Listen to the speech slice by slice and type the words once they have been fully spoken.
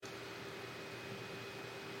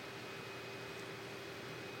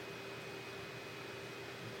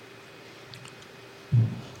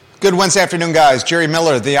Good Wednesday afternoon, guys. Jerry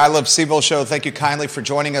Miller, the I Love CVille show. Thank you kindly for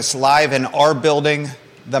joining us live in our building,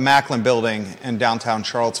 the Macklin building in downtown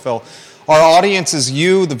Charlottesville. Our audience is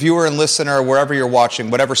you, the viewer and listener, wherever you're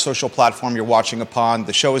watching, whatever social platform you're watching upon.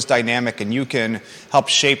 The show is dynamic, and you can help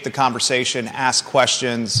shape the conversation, ask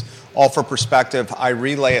questions, offer perspective. I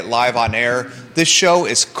relay it live on air. This show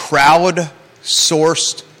is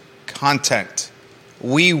crowd-sourced content.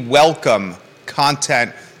 We welcome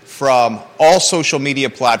content from all social media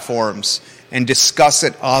platforms and discuss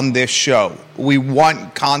it on this show. We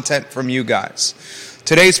want content from you guys.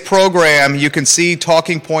 Today's program, you can see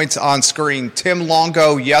talking points on screen. Tim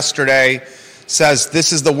Longo yesterday says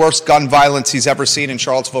this is the worst gun violence he's ever seen in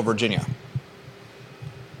Charlottesville, Virginia.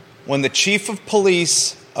 When the chief of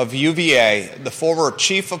police of UVA, the former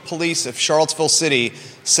chief of police of Charlottesville City,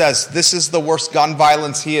 says this is the worst gun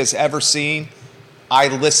violence he has ever seen, I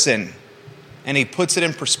listen. And he puts it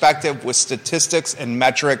in perspective with statistics and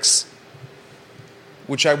metrics,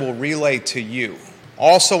 which I will relay to you.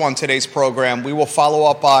 Also on today's program, we will follow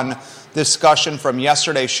up on discussion from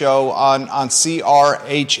yesterday's show on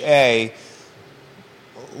CRHA,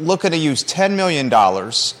 looking to use $10 million,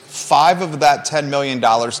 $5 of that $10 million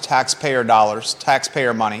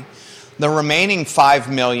taxpayer money, the remaining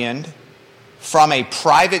 $5 million from a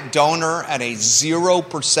private donor at a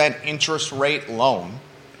 0% interest rate loan.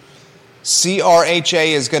 CRHA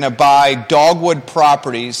is going to buy Dogwood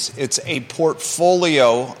Properties. It's a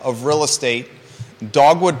portfolio of real estate.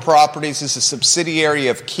 Dogwood Properties is a subsidiary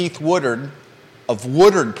of Keith Woodard, of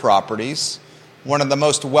Woodard Properties, one of the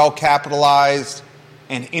most well-capitalized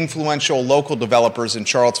and influential local developers in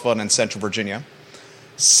Charlottesville and in Central Virginia.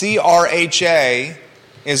 CRHA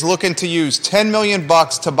is looking to use $10 million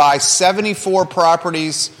to buy 74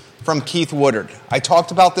 properties from Keith Woodard. I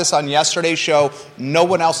talked about this on yesterday's show. No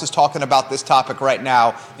one else is talking about this topic right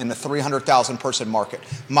now in the 300,000 person market.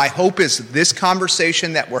 My hope is this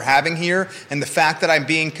conversation that we're having here and the fact that I'm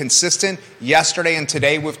being consistent yesterday and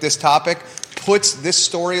today with this topic puts this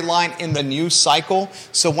storyline in the news cycle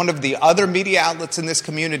so one of the other media outlets in this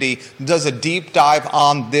community does a deep dive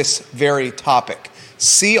on this very topic.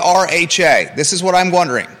 CRHA, this is what I'm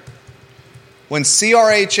wondering. When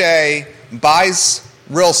CRHA buys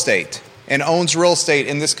real estate and owns real estate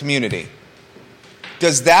in this community,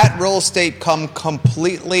 does that real estate come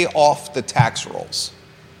completely off the tax rolls?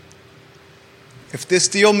 If this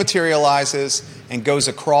deal materializes and goes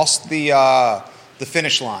across the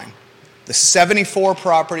finish line, the 74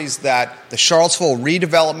 properties that the Charlottesville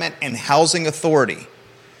Redevelopment and Housing Authority,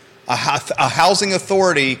 a housing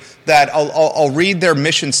authority that I'll read their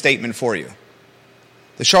mission statement for you.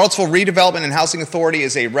 The Charlottesville Redevelopment and Housing Authority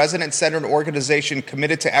is a resident-centered organization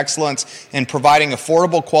committed to excellence in providing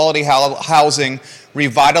affordable quality housing,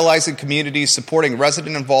 revitalizing communities, supporting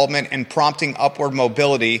resident involvement, and prompting upward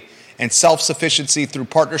mobility and self-sufficiency through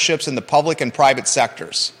partnerships in the public and private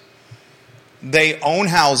sectors. They own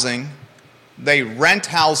housing. They rent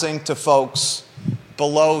housing to folks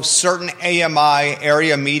below certain AMI,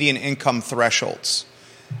 area median income thresholds.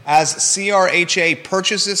 As CRHA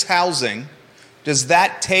purchases housing, does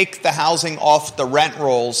that take the housing off the rent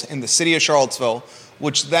rolls in the city of Charlottesville,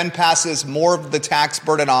 which then passes more of the tax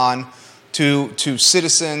burden on to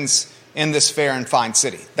citizens in this fair and fine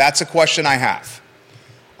city? That's a question I have.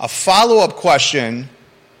 A follow-up question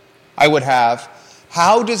I would have,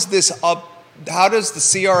 how does the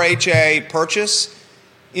CRHA purchase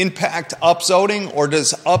impact upzoning, or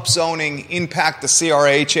does upzoning impact the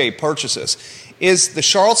CRHA purchases? Is the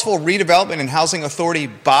Charlottesville Redevelopment and Housing Authority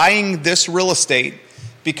buying this real estate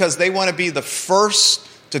because they want to be the first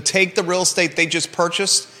to take the real estate they just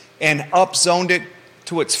purchased and upzoned it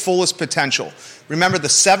to its fullest potential? Remember, the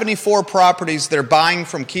 74 properties they're buying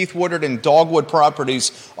from Keith Woodard and Dogwood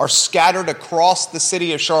Properties are scattered across the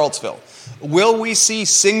city of Charlottesville. Will we see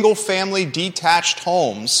single-family detached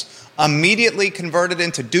homes immediately converted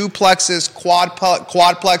into duplexes,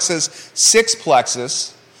 quadplexes,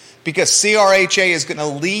 sixplexes, because CRHA is going to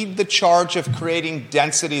lead the charge of creating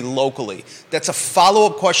density locally? That's a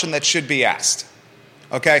follow-up question that should be asked.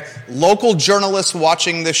 Okay? Local journalists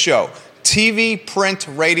watching this show, TV, print,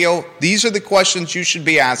 radio, these are the questions you should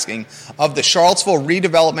be asking of the Charlottesville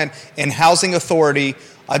Redevelopment and Housing Authority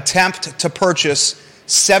attempt to purchase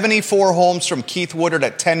 74 homes from Keith Woodard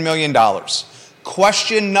at $10 million.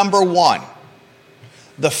 Question number one,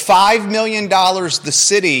 the $5 million the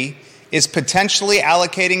city is potentially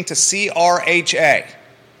allocating to CRHA,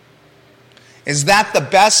 is that the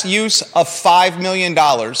best use of $5 million,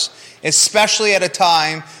 especially at a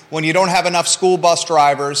time when you don't have enough school bus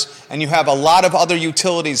drivers and you have a lot of other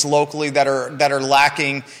utilities locally that are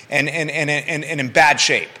lacking and in bad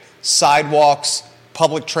shape? Sidewalks,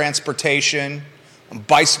 public transportation,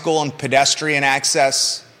 bicycle and pedestrian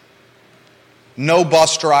access, no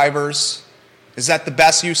bus drivers. Is that the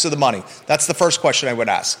best use of the money? That's the first question I would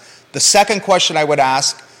ask. The second question I would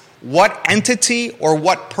ask, what entity or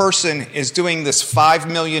what person is doing this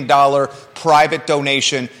 $5 million private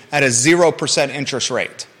donation at a 0% interest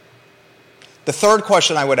rate? The third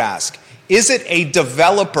question I would ask, is it a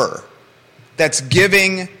developer that's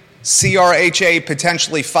giving CRHA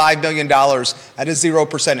potentially $5 million at a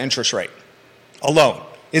 0% interest rate alone?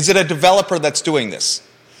 Is it a developer that's doing this?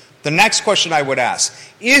 The next question I would ask,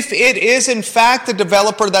 if it is in fact the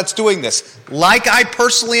developer that's doing this, like I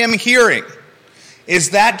personally am hearing,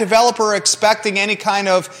 is that developer expecting any kind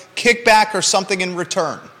of kickback or something in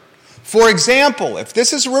return? For example, if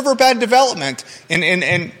this is riverbed development,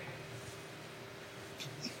 and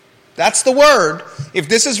that's the word, if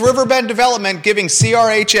this is riverbed development giving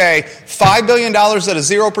CRHA $5 billion at a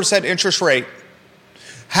 0% interest rate,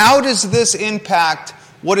 how does this impact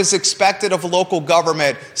what is expected of local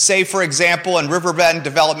government, say, for example, in Riverbend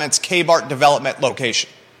Development's Kmart development location?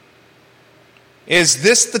 Is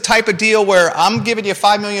this the type of deal where I'm giving you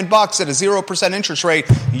 $5 million at a 0% interest rate,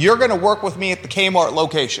 you're going to work with me at the Kmart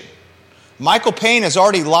location? Michael Payne is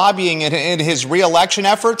already lobbying in his re-election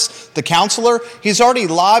efforts, the counselor. He's already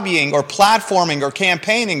lobbying or platforming or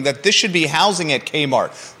campaigning that this should be housing at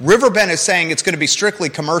Kmart. Riverbend is saying it's going to be strictly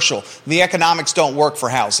commercial. The economics don't work for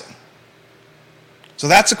housing. So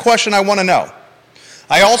that's a question I want to know.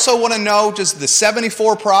 I also want to know, just the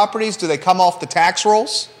 74 properties, do they come off the tax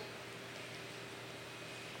rolls?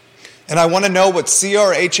 And I want to know what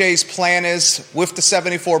CRHA's plan is with the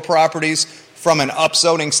 74 properties from an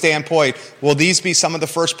upzoning standpoint. Will these be some of the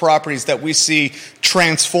first properties that we see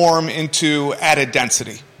transform into added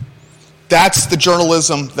density? That's the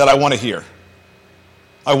journalism that I want to hear.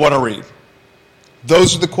 I want to read.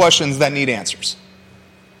 Those are the questions that need answers.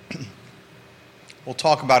 We'll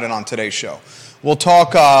talk about it on today's show. We'll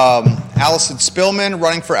talk Allison Spillman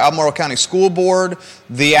running for Albemarle County School Board,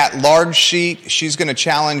 the at-large sheet. She's going to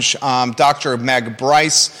challenge Dr. Meg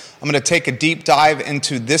Bryce. I'm going to take a deep dive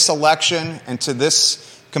into this election, into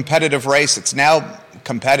this competitive race. It's now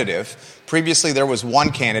competitive. Previously, there was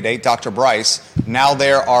one candidate, Dr. Bryce. Now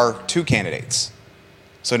there are two candidates.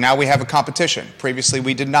 So now we have a competition. Previously,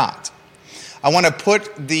 we did not. I want to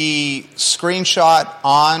put the screenshot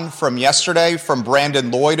on from yesterday from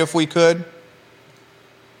Brandon Lloyd, if we could.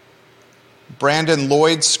 Brandon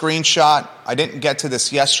Lloyd's screenshot. I didn't get to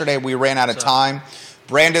this yesterday. We ran out of time.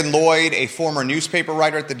 Brandon Lloyd, a former newspaper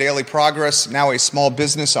writer at the Daily Progress, now a small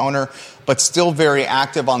business owner, but still very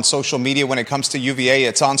active on social media when it comes to UVA.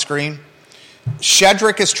 It's on screen.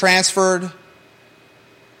 Shedrick is transferred.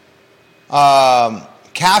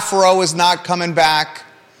 Caffaro is not coming back.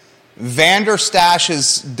 Vanderstash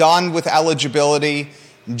is done with eligibility.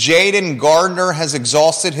 Jaden Gardner has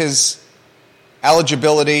exhausted his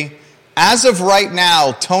eligibility. As of right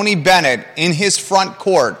now, Tony Bennett, in his front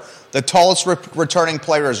court, the tallest returning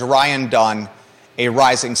player is Ryan Dunn, a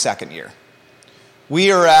rising second year.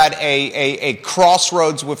 We are at a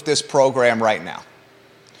crossroads with this program right now.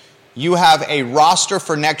 You have a roster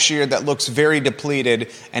for next year that looks very depleted,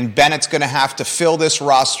 and Bennett's going to have to fill this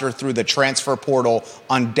roster through the transfer portal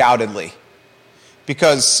undoubtedly.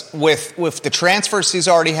 Because with the transfers he's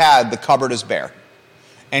already had, the cupboard is bare.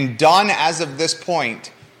 And Dunn, as of this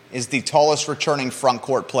point, is the tallest returning front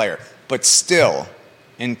court player. But still,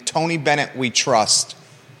 in Tony Bennett we trust,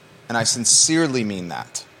 and I sincerely mean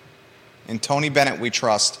that. In Tony Bennett we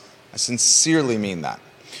trust, I sincerely mean that.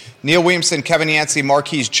 Neil Williamson, Kevin Yancey,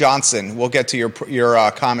 Marquise Johnson. We'll get to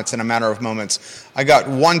your comments in a matter of moments. I got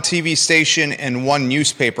one TV station and one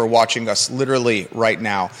newspaper watching us literally right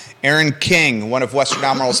now. Erin King, one of Western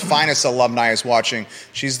Albemarle's finest alumni, is watching.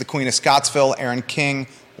 She's the Queen of Scottsville. Erin King,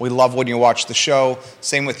 we love when you watch the show.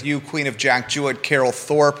 Same with you, Queen of Jack Jewett, Carol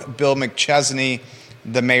Thorpe, Bill McChesney,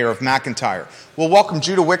 the mayor of McIntyre. We'll welcome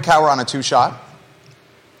Judah Wickower on a two-shot.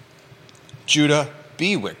 Judah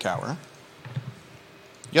B. Wickower.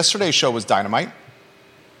 Yesterday's show was dynamite.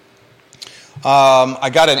 I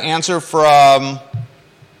got an answer from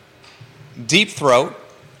Deep Throat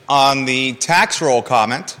on the tax roll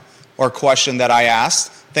comment or question that I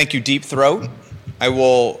asked. Thank you, Deep Throat. I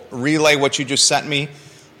will relay what you just sent me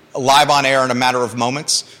live on air in a matter of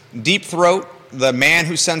moments. Deep Throat, the man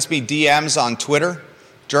who sends me DMs on Twitter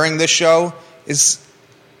during this show, is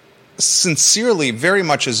sincerely very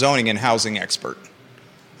much a zoning and housing expert.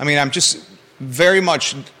 I mean, I'm just very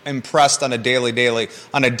much impressed on a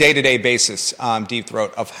day-to-day basis, Deep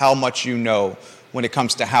Throat, of how much you know when it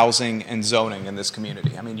comes to housing and zoning in this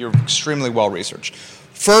community. I mean, you're extremely well-researched.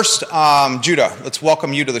 First, Judah, let's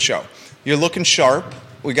welcome you to the show. You're looking sharp.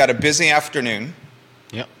 We got a busy afternoon.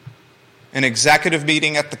 Yep. An executive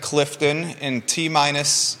meeting at the Clifton in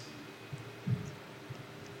T-minus,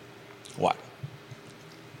 what?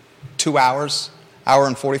 2 hours, hour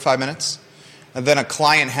and 45 minutes. And then a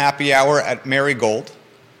client happy hour at Marigold.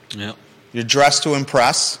 Yep. You're dressed to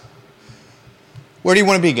impress. Where do you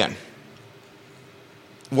want to begin?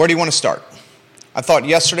 Where do you want to start? I thought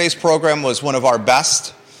yesterday's program was one of our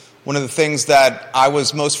best. One of the things that I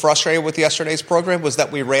was most frustrated with yesterday's program was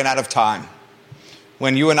that we ran out of time.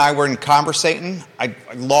 When you and I were in conversating, I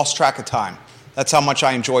lost track of time. That's how much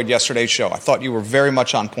I enjoyed yesterday's show. I thought you were very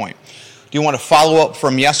much on point. Do you want to follow up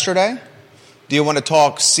from yesterday? Do you want to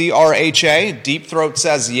talk CRHA? Deep Throat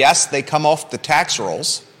says yes, they come off the tax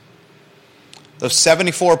rolls. Those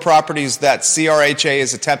 74 properties that CRHA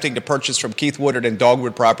is attempting to purchase from Keith Woodard and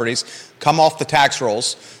Dogwood Properties come off the tax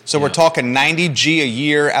rolls. So we're talking $90,000 a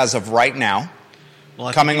year as of right now,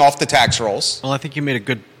 coming off the tax rolls. Well, I think you made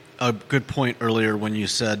a good point earlier when you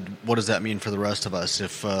said, what does that mean for the rest of us?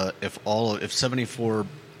 If 74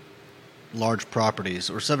 large properties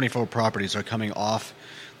or 74 properties are coming off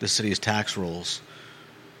the city's tax rolls,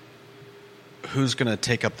 who's going to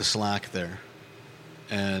take up the slack there?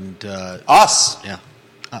 And us. Yeah,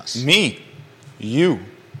 us. Me. You.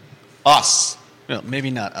 Us. Well,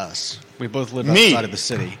 maybe not us. We both live outside of the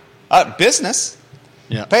city. Business.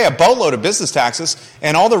 Yeah. Pay a boatload of business taxes,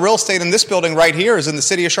 and all the real estate in this building right here is in the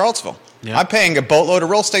city of Charlottesville. Yeah. I'm paying a boatload of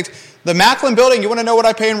real estate. The Macklin building, you want to know what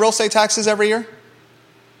I pay in real estate taxes every year?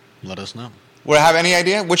 Let us know. Would I have any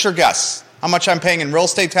idea? What's your guess? How much I'm paying in real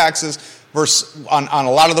estate taxes versus on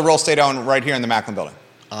a lot of the real estate owned right here in the Macklin building?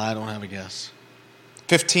 I don't have a guess.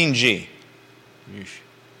 $15,000. Yeesh.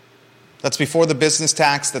 That's before the business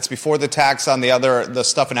tax. That's before the tax on the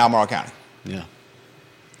stuff in Albemarle County. Yeah.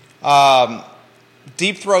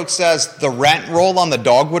 Deep Throat says the rent roll on the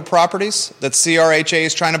Dogwood properties that CRHA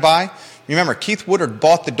is trying to buy. Remember, Keith Woodard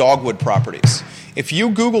bought the Dogwood properties. If you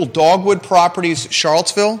Google Dogwood Properties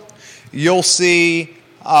Charlottesville, you'll see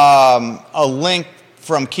a link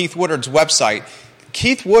from Keith Woodard's website.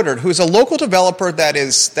 Keith Woodard, who's a local developer that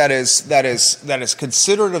is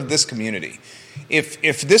considerate of this community.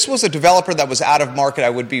 If this was a developer that was out of market, I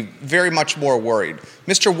would be very much more worried.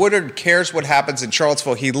 Mr. Woodard cares what happens in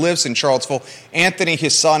Charlottesville. He lives in Charlottesville. Anthony,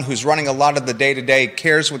 his son, who's running a lot of the day-to-day,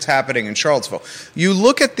 cares what's happening in Charlottesville. You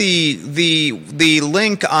look at the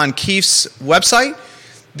link on Keith's website.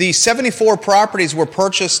 The 74 properties were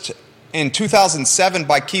purchased in 2007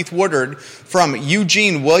 by Keith Woodard from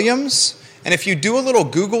Eugene Williams. And if you do a little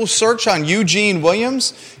Google search on Eugene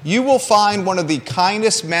Williams, you will find one of the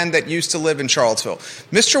kindest men that used to live in Charlottesville.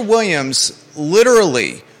 Mr. Williams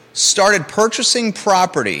literally started purchasing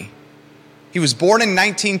property. He was born in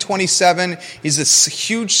 1927. He's a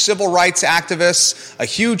huge civil rights activist, a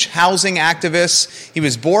huge housing activist. He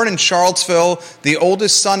was born in Charlottesville, the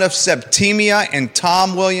oldest son of Septimia and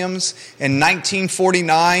Tom Williams. In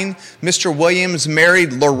 1949, Mr. Williams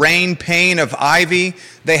married Lorraine Payne of Ivy.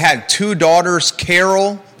 They had 2 daughters,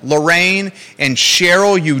 Carol, Lorraine, and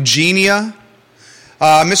Cheryl Eugenia.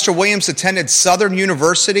 Mr. Williams attended Southern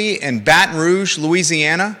University in Baton Rouge,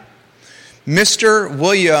 Louisiana. Mr.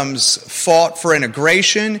 Williams fought for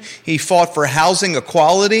integration. He fought for housing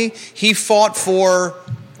equality. He fought for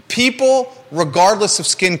people, regardless of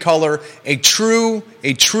skin color, a true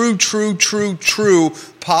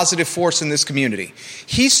positive force in this community.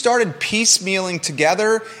 He started piecemealing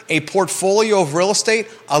together a portfolio of real estate,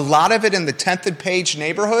 a lot of it in the 10th and Page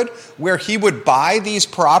neighborhood, where he would buy these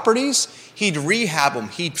properties, he'd rehab them,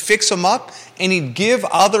 he'd fix them up, and he'd give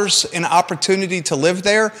others an opportunity to live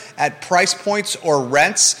there at price points or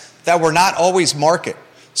rents that were not always market.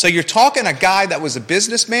 So you're talking a guy that was a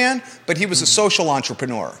businessman, but he was a social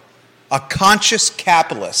entrepreneur, a conscious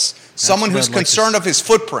capitalist, someone who's concerned of his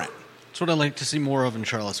footprint. That's what I like to see more of in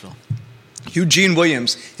Charlottesville. Eugene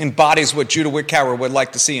Williams embodies what Judah Wickower would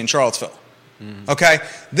like to see in Charlottesville. Okay?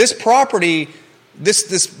 This property,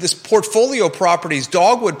 this portfolio properties,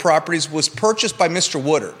 Dogwood Properties, was purchased by Mr.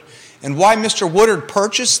 Woodard. And why Mr. Woodard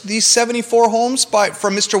purchased these 74 homes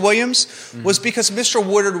from Mr. Williams was because Mr.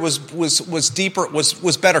 Woodard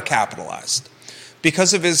was better capitalized.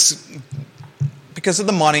 Because of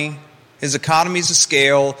the money, his economies of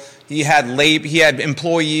scale, he had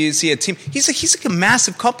employees, he had team. He's a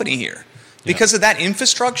massive company here. Because of that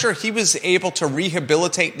infrastructure, he was able to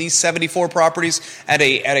rehabilitate these 74 properties at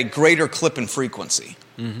a greater clip and frequency.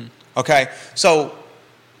 Okay? So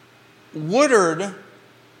Woodard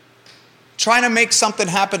trying to make something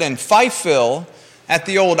happen in Fifeville at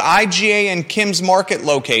the old IGA and Kim's Market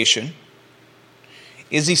location.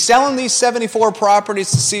 Is he selling these 74 properties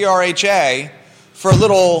to CRHA for a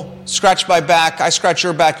little scratch my back, I scratch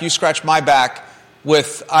your back, you scratch my back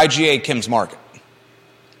with IGA Kim's Market?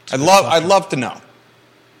 I'd love to know.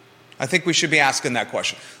 I think we should be asking that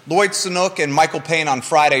question. Lloyd Sanook and Michael Payne on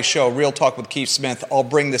Friday's show, Real Talk with Keith Smith. I'll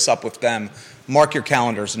bring this up with them. Mark your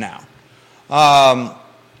calendars now.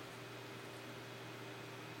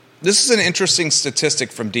 This is an interesting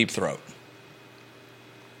statistic from Deep Throat.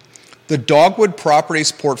 The Dogwood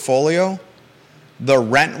Properties portfolio, the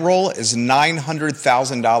rent roll is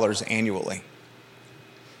 $900,000 annually.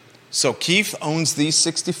 So Keith owns these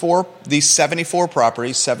 74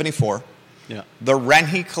 properties, 74. Yeah. The rent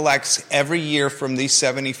he collects every year from these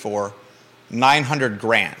 74,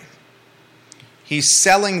 $900,000. He's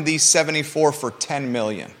selling these 74 for $10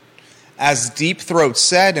 million. As Deep Throat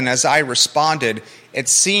said, and as I responded, it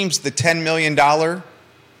seems the $10 million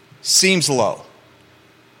seems low.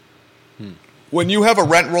 When you have a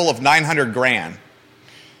rent roll of $900,000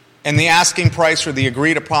 and the asking price or the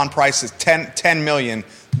agreed upon price is $10 million,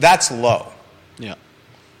 that's low. Yeah.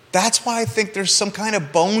 That's why I think there's some kind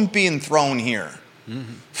of bone being thrown here.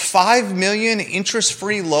 Mm-hmm. $5 million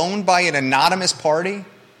interest-free loan by an anonymous party.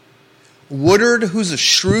 Woodard, who's a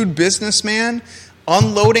shrewd businessman,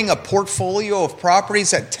 unloading a portfolio of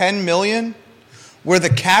properties at $10 million, where the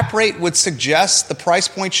cap rate would suggest the price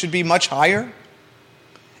point should be much higher.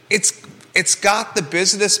 It's got the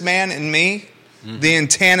businessman in me, the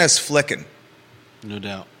antennas flicking. No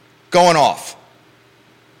doubt. Going off.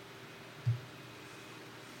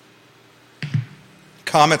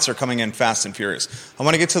 Comments are coming in fast and furious. I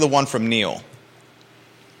want to get to the one from Neil.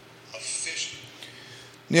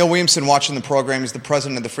 Neil Williamson, watching the program. He's the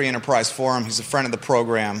president of the Free Enterprise Forum. He's a friend of the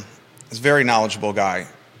program. He's a very knowledgeable guy.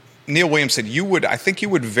 Neil Williamson, I think you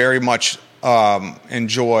would very much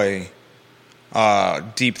enjoy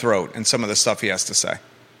Deep Throat and some of the stuff he has to say.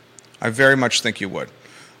 I very much think you would.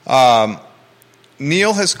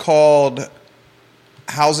 Neil has called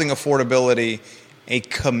housing affordability a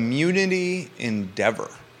community endeavor.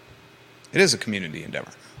 It is a community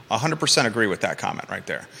endeavor. 100% agree with that comment right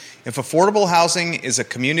there. If affordable housing is a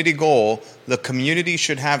community goal, the community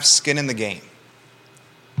should have skin in the game.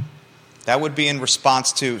 That would be in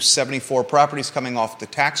response to 74 properties coming off the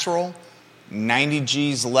tax roll, 90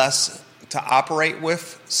 G's less to operate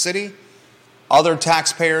with city, other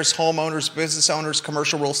taxpayers, homeowners, business owners,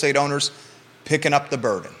 commercial real estate owners picking up the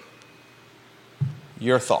burden.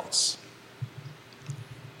 Your thoughts?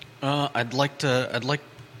 I'd like to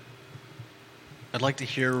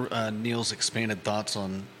hear Neil's expanded thoughts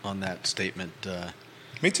on that statement.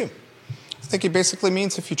 Me too. I think he basically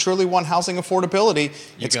means if you truly want housing affordability,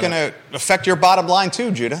 it's going to affect your bottom line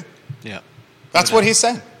too, Judah. Yeah. That's what he's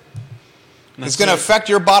saying. It's going to affect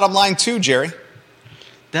your bottom line too, Jerry.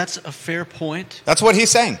 That's a fair point. That's what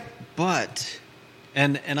he's saying. But,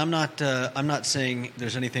 and I'm not saying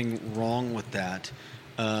there's anything wrong with that.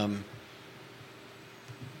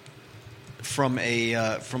 From the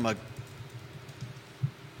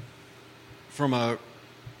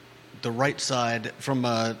right side, from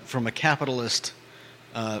a capitalist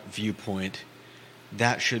viewpoint,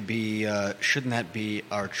 that should be shouldn't that be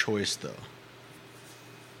our choice though?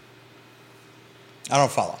 I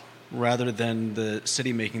don't follow. Rather than the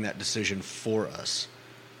city making that decision for us.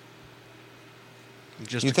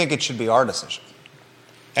 You think it should be our decision,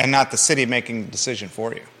 and not the city making the decision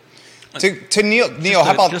for you? To Neil,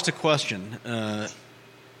 how about just a question?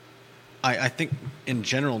 I think in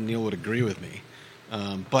general Neil would agree with me,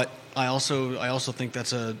 but I also think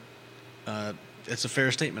that's it's a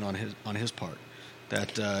fair statement on his part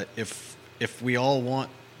that if we all want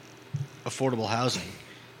affordable housing,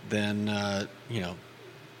 then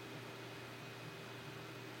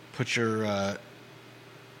put your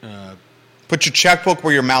checkbook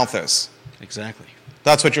where your mouth is. Exactly.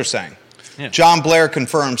 That's what you're saying. Yeah. John Blair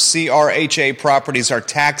confirms CRHA properties are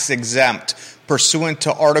tax exempt pursuant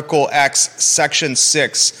to Article X, Section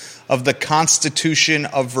 6 of the Constitution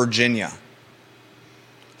of Virginia.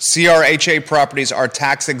 CRHA properties are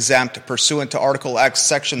tax exempt pursuant to Article X,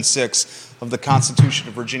 Section 6 of the Constitution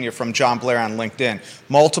of Virginia, from John Blair on LinkedIn.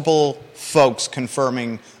 Multiple folks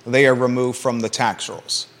confirming they are removed from the tax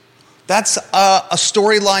rolls. That's a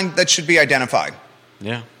storyline that should be identified.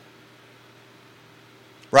 Yeah.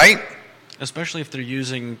 Right? Especially if they're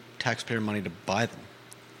using taxpayer money to buy them.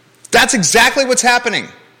 That's exactly what's happening.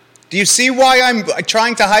 Do you see why I'm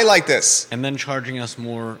trying to highlight this? And then charging us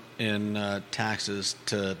more in taxes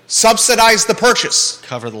to subsidize the purchase.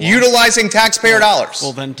 Cover the loss. Utilizing taxpayer dollars.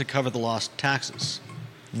 Well, then to cover the lost taxes.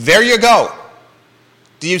 There you go.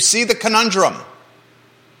 Do you see the conundrum?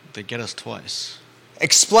 They get us twice.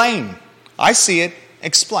 Explain. I see it.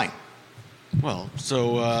 Explain. Well,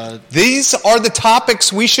 so these are the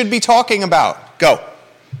topics we should be talking about. Go.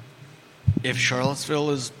 If Charlottesville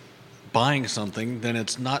is buying something, then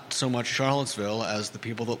it's not so much Charlottesville as the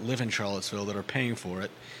people that live in Charlottesville that are paying for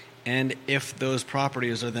it. And if those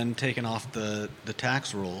properties are then taken off the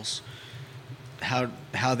tax rolls,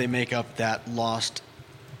 how they make up that lost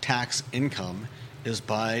tax income is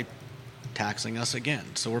by taxing us again.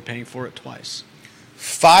 So we're paying for it twice.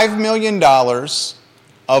 $5 million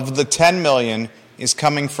of the $10 million is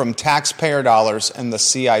coming from taxpayer dollars and the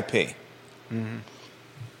CIP. Mm-hmm.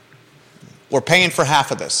 We're paying for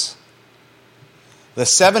half of this. The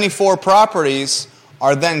 74 properties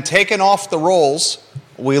are then taken off the rolls.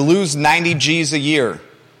 We lose 90 G's a year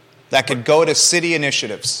that could go to city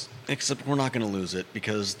initiatives. Except we're not going to lose it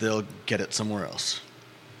because they'll get it somewhere else.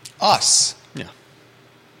 Us. Yeah.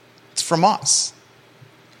 It's from us.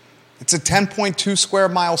 It's a 10.2 square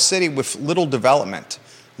mile city with little development.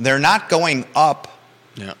 They're not going up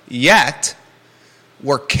yet.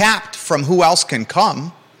 We're capped from who else can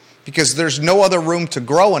come because there's no other room to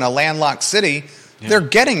grow in a landlocked city. Yeah. They're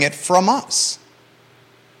getting it from us.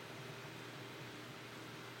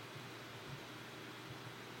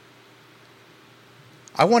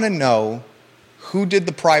 I want to know who did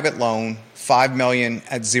the private loan, $5 million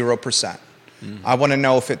at 0%. Mm-hmm. I want to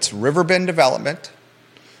know if it's Riverbend Development.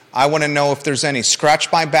 I want to know if there's any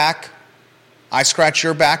scratch my back, I scratch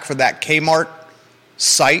your back for that Kmart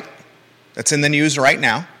site that's in the news right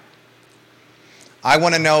now. I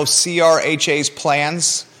want to know CRHA's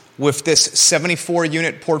plans with this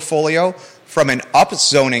 74-unit portfolio from an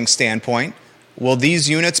upzoning standpoint. Will these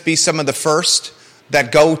units be some of the first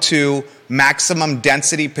that go to maximum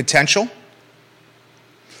density potential?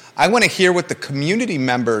 I want to hear what the community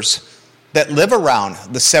members that live around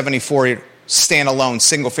the 74 standalone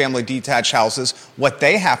single-family detached houses, what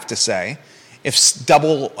they have to say if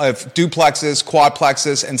duplexes,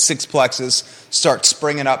 quadplexes, and sixplexes start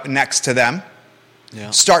springing up next to them.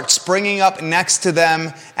 Yeah. Start springing up next to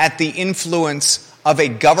them at the influence of a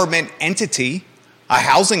government entity, a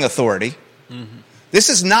housing authority. Mm-hmm. This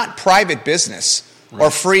is not private business or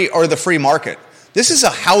the free market. This is a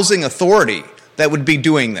housing authority that would be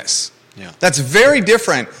doing this. Yeah. That's very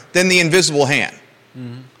different than the invisible hand.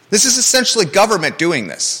 Mm-hmm. This is essentially government doing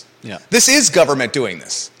this. Yeah. This is government doing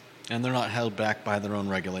this. And they're not held back by their own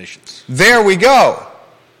regulations. There we go.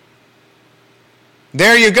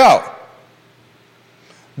 There you go.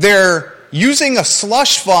 They're using a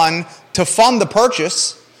slush fund to fund the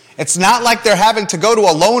purchase. It's not like they're having to go to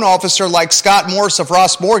a loan officer like Scott Morris of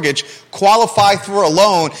Ross Mortgage, qualify for a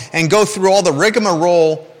loan, and go through all the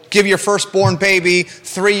rigmarole, give your firstborn baby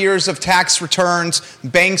 3 years of tax returns,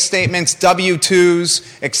 bank statements,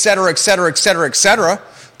 W-2s, et cetera, et cetera, et cetera, et cetera.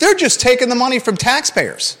 They're just taking the money from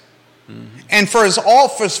taxpayers. Mm-hmm. And for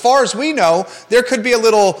as far as we know, there could be a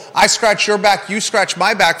little I scratch your back, you scratch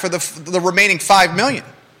my back for the remaining $5 million.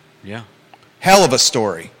 Yeah. Hell of a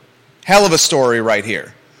story. Hell of a story right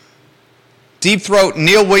here. Deep Throat,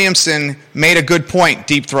 Neil Williamson made a good point,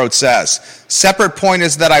 Deep Throat says. Separate point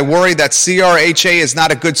is that I worry that CRHA is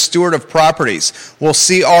not a good steward of properties. Will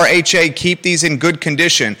CRHA keep these in good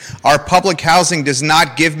condition? Our public housing does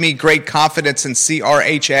not give me great confidence in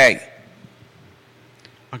CRHA.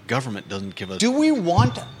 Our government doesn't give us... Do we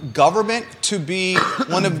want government to be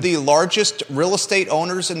one of the largest real estate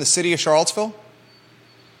owners in the city of Charlottesville?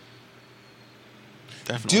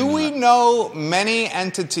 Definitely Do we know many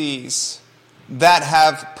entities that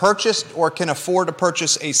have purchased or can afford to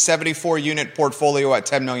purchase a 74-unit portfolio at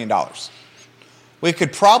 $10 million? We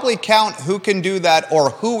could probably count who can do that or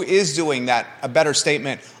who is doing that, a better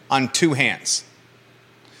statement, on two hands.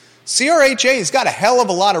 CRHA has got a hell of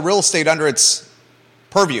a lot of real estate under its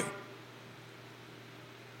purview.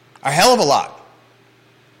 A hell of a lot.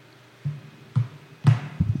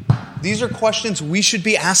 These are questions we should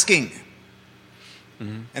be asking.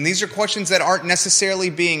 Mm-hmm. And these are questions that aren't necessarily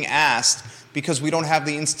being asked because we don't have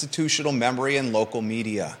the institutional memory in local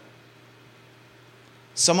media.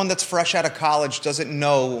 Someone that's fresh out of college doesn't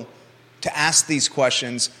know to ask these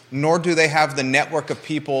questions, nor do they have the network of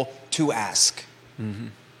people to ask. Mm-hmm.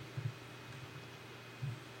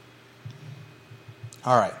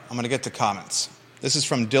 All right, I'm going to get to comments. This is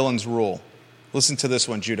from Dylan's Rule. Listen to this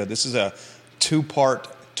one, Judah. This is a 2-part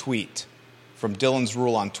tweet from Dylan's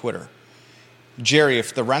Rule on Twitter. Jerry,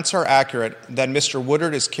 if the rents are accurate, then Mr.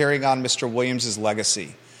 Woodard is carrying on Mr. Williams'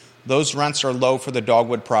 legacy. Those rents are low for the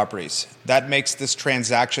Dogwood properties. That makes this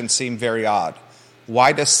transaction seem very odd.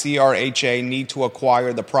 Why does CRHA need to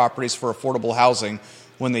acquire the properties for affordable housing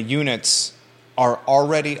when the units are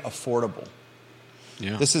already affordable?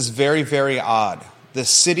 Yeah. This is very, very odd. the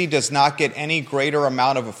city does not get any greater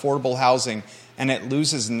amount of affordable housing, and it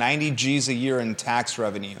loses 90 G's a year in tax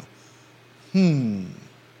revenue. From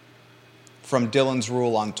Dylan's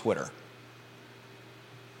Rule on Twitter.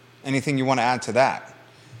 Anything you want to add to that?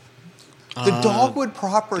 The Dogwood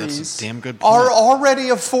properties that's a damn good point. are already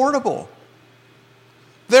affordable.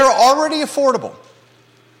 They're already affordable.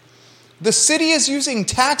 The city is using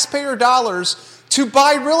taxpayer dollars to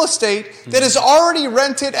buy real estate that is already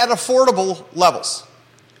rented at affordable levels.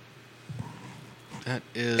 That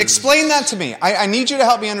is... Explain that to me. I need you to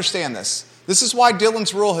help me understand this. This is why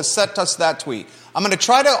Dylan's Rule has sent us that tweet. I'm going to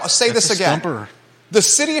try to say That's this a again. stumper. The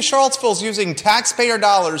city of Charlottesville is using taxpayer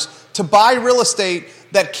dollars to buy real estate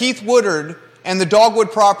that Keith Woodard and the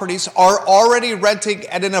Dogwood properties are already renting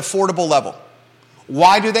at an affordable level.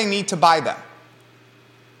 Why do they need to buy them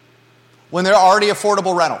when they're already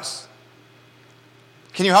affordable rentals?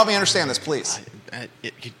 Can you help me understand this, please?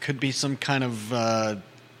 It could be some kind of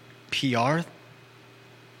PR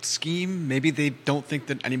scheme. Maybe they don't think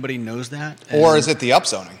that anybody knows that. Or is it the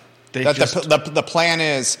upzoning? The plan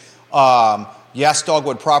is, yes,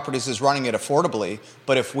 Dogwood Properties is running it affordably,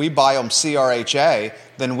 but if we buy them CRHA,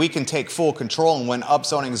 then we can take full control, and when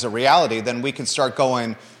upzoning is a reality, then we can start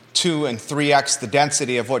going 2 and 3x the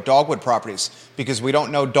density of what Dogwood Properties, because we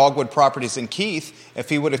don't know Dogwood Properties in Keith if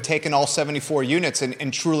he would have taken all 74 units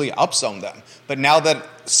and truly upzoned them. But now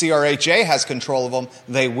that CRHA has control of them,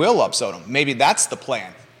 they will upzone them. Maybe that's the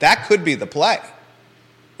plan. That could be the play.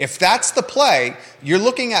 If that's the play, you're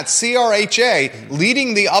looking at CRHA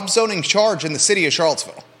leading the upzoning charge in the city of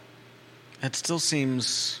Charlottesville. It still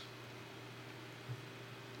seems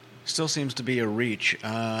to be a reach.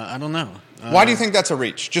 I don't know. Why do you think that's a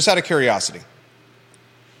reach? Just out of curiosity.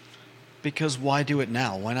 Because why do it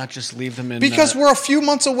now? Why not just leave them in? Because we're a few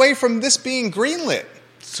months away from this being greenlit.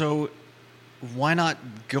 So why not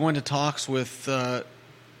go into talks with them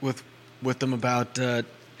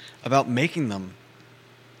about making them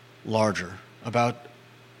larger? About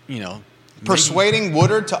persuading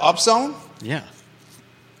Woodard to upzone? Yeah.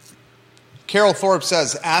 Carol Thorpe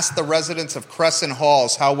says, ask the residents of Crescent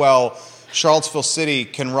Halls how well Charlottesville City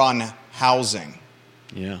can run housing.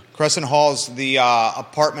 Yeah. Crescent Halls, the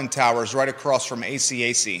apartment towers right across from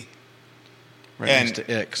ACAC. Next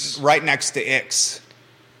to Ix. Right next to Ix.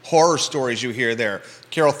 Horror stories you hear there.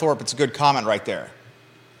 Carol Thorpe, it's a good comment right there.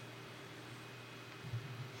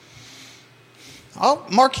 Oh,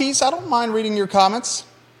 Marquise, I don't mind reading your comments.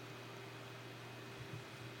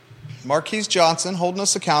 Marquise Johnson holding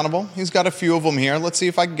us accountable. He's got a few of them here. Let's see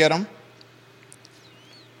if I can get them.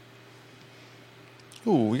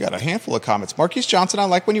 Ooh, we got a handful of comments. Marquise Johnson, I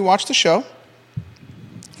like when you watch the show.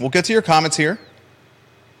 We'll get to your comments here.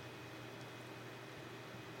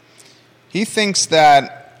 He thinks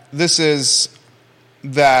that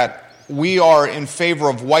that we are in favor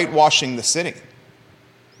of whitewashing the city.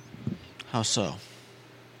 How so?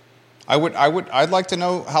 I'd like to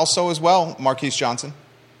know how so as well, Marquise Johnson.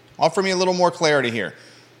 Offer me a little more clarity here.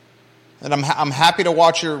 And I'm happy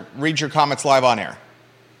to read your comments live on air.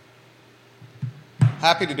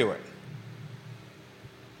 Happy to do it.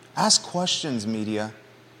 Ask questions, media.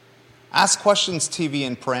 Ask questions, TV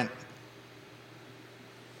and print.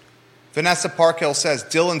 Vanessa Parkhill says,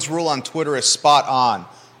 Dylan's Rule on Twitter is spot on.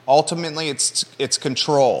 Ultimately, it's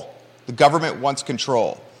control. The government wants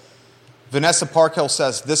control. Vanessa Parkhill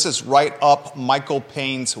says, this is right up Michael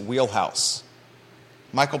Payne's wheelhouse.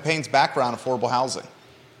 Michael Payne's background, affordable housing.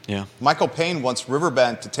 Yeah. Michael Payne wants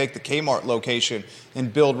Riverbend to take the Kmart location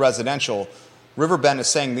and build residential. Riverbend is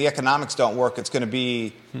saying the economics don't work. It's going to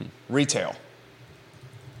be retail.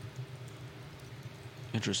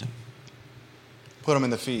 Interesting. Put them in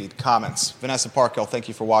the feed. Comments. Vanessa Parkhill, thank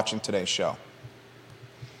you for watching today's show.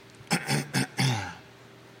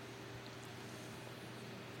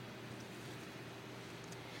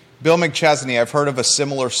 Bill McChesney, I've heard of a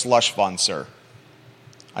similar slush fund, sir.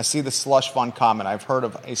 I see the slush fund comment. I've heard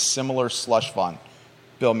of a similar slush fund.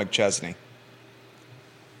 Bill McChesney.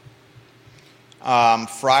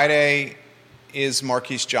 Friday is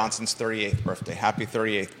Marquise Johnson's 38th birthday. Happy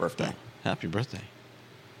 38th birthday. Oh, happy birthday.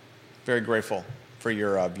 Very grateful for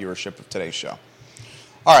your viewership of today's show.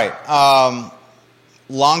 All right.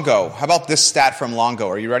 Longo. How about this stat from Longo?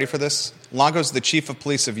 Are you ready for this? Longo's the chief of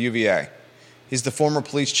police of UVA. He's the former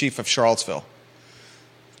police chief of Charlottesville.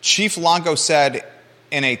 Chief Longo said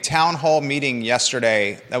in a town hall meeting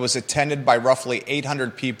yesterday that was attended by roughly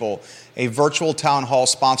 800 people, a virtual town hall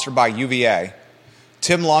sponsored by UVA,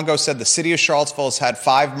 Tim Longo said the city of Charlottesville has had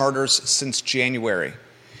 5 murders since January.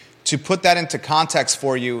 To put that into context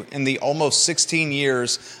for you, in the almost 16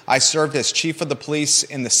 years I served as chief of the police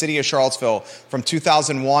in the city of Charlottesville from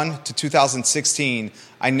 2001 to 2016,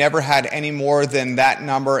 I never had any more than that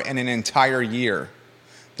number in an entire year.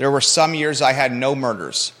 There were some years I had no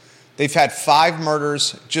murders. They've had 5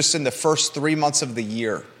 murders just in the first 3 months of the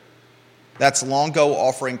year. That's Longo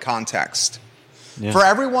offering context. Yeah. For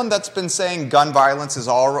everyone that's been saying gun violence has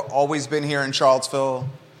always been here in Charlottesville,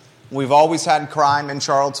 we've always had crime in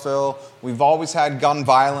Charlottesville, we've always had gun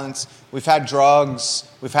violence, we've had drugs,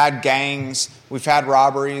 we've had gangs, we've had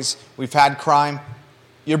robberies, we've had crime.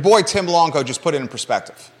 Your boy Tim Longo just put it in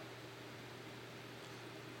perspective.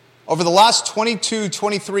 Over the last 22,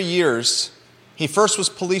 23 years, he first was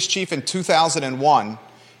police chief in 2001.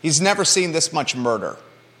 He's never seen this much murder.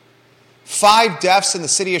 5 deaths in the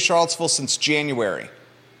city of Charlottesville since January.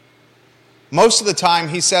 Most of the time,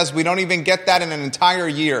 he says, we don't even get that in an entire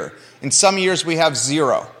year. In some years, we have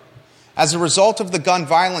 0. As a result of the gun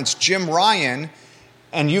violence, Jim Ryan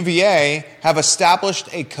and UVA have established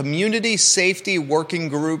a community safety working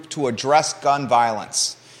group to address gun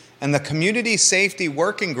violence. And the community safety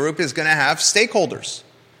working group is going to have stakeholders.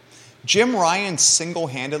 Jim Ryan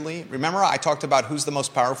single-handedly, remember I talked about who's the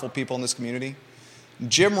most powerful people in this community?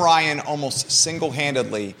 Jim Ryan almost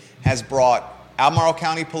single-handedly has brought Albemarle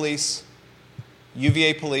County Police,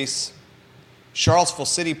 UVA Police, Charlottesville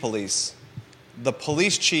City Police, the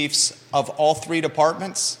police chiefs of all 3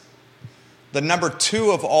 departments, the number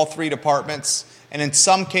 2 of all 3 departments, and in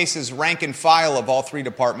some cases rank and file of all 3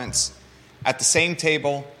 departments at the same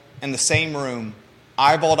table, in the same room,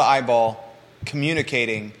 eyeball to eyeball,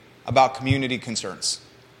 communicating about community concerns.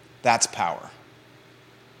 That's power.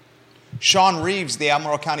 Sean Reeves, the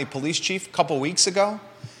Albemarle County Police Chief, a couple weeks ago,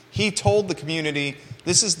 he told the community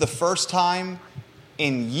this is the first time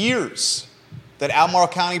in years that Albemarle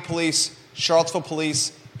County Police, Charlottesville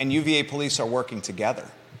Police, and UVA Police are working together.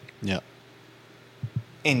 Yeah.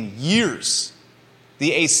 In years,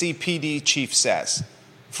 the ACPD chief says.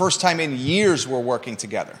 First time in years we're working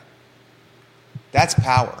together. That's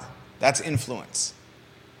power. That's influence.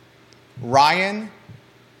 Ryan,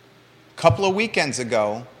 a couple of weekends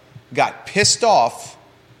ago, got pissed off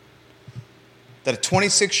that a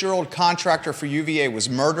 26-year-old contractor for UVA was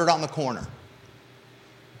murdered on the corner.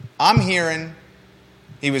 I'm hearing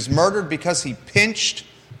he was murdered because he pinched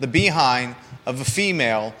the behind of a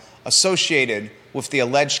female associated with the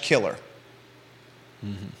alleged killer.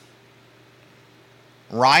 Mm-hmm.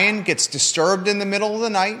 Ryan gets disturbed in the middle of the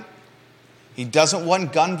night. He doesn't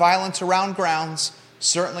want gun violence around grounds,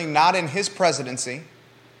 certainly not in his presidency.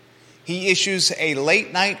 He issues a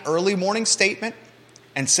late night, early morning statement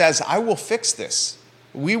and says, I will fix this.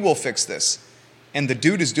 We will fix this. And the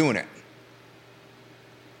dude is doing it.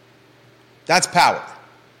 That's power.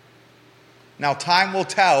 Now, time will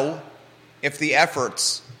tell if the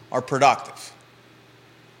efforts are productive.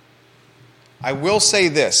 I will say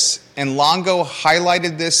this, and Longo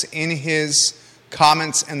highlighted this in his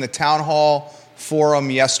comments in the town hall forum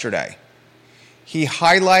yesterday. He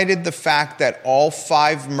highlighted the fact that all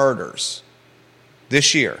 5 murders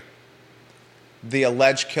this year, the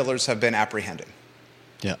alleged killers have been apprehended.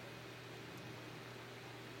 Yeah.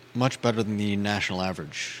 Much better than the national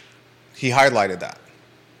average. He highlighted that.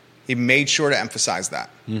 He made sure to emphasize that.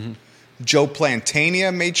 Mm-hmm. Joe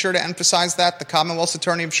Plantania made sure to emphasize that, the Commonwealth's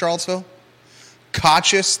Attorney of Charlottesville.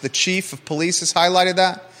 Kochis, the chief of police, has highlighted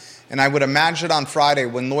that. And I would imagine on Friday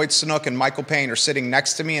when Lloyd Sinook and Michael Payne are sitting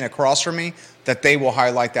next to me and across from me, that they will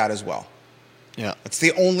highlight that as well. Yeah. It's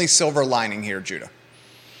the only silver lining here, Judah.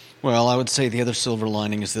 Well, I would say the other silver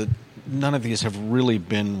lining is that none of these have really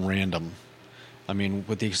been random. I mean,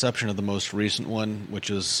 with the exception of the most recent one, which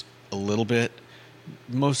is a little bit,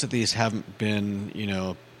 most of these haven't been,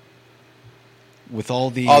 with all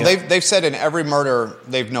the... Oh, they've said in every murder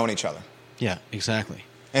they've known each other. Yeah, exactly.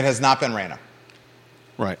 It has not been random.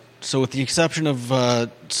 Right. So with the exception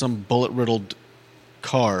of some bullet-riddled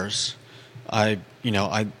cars, I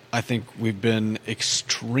think we've been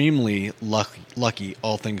extremely lucky,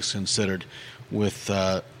 all things considered, with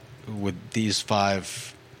these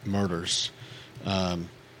 5 murders.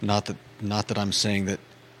 Not that I'm saying that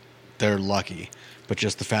they're lucky, but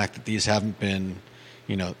just the fact that these haven't been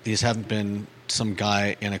some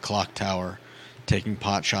guy in a clock tower taking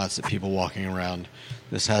pot shots at people walking around.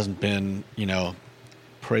 This hasn't been,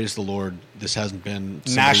 praise the Lord, this hasn't been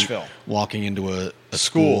Nashville walking into a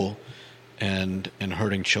school and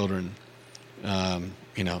hurting children.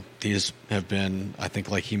 These have been, I think,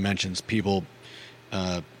 like he mentions, people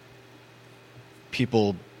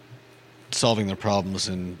solving their problems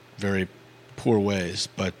in very poor ways,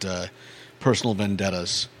 but personal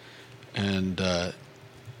vendettas. And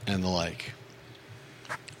and the like.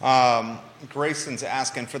 Grayson's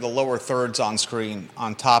asking for the lower thirds on screen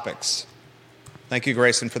on topics. Thank you,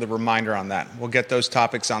 Grayson, for the reminder on that. We'll get those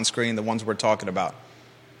topics on screen, the ones we're talking about.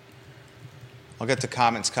 I'll get to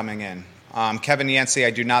comments coming in. Kevin Yancey, I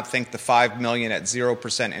do not think the $5 million at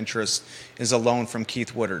 0% interest is a loan from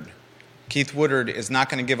Keith Woodard. Keith Woodard is not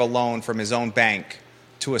going to give a loan from his own bank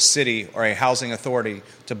to a city or a housing authority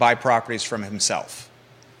to buy properties from himself.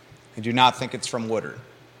 I do not think it's from Woodard.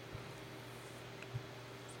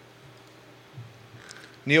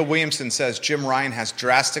 Neil Williamson says Jim Ryan has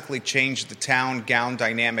drastically changed the town-gown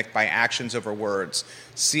dynamic by actions over words.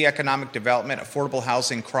 See economic development, affordable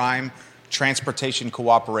housing, crime, transportation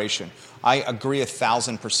cooperation. I agree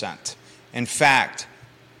 1,000%. In fact,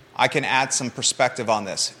 I can add some perspective on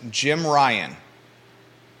this. Jim Ryan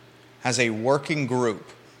has a working group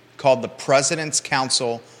called the President's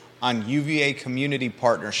Council on UVA Community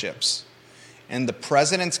Partnerships. And the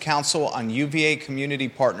President's Council on UVA Community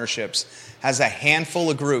Partnerships has a handful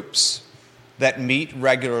of groups that meet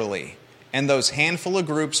regularly. And those handful of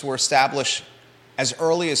groups were established as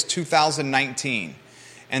early as 2019.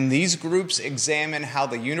 And these groups examine how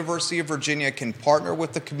the University of Virginia can partner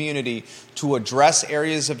with the community to address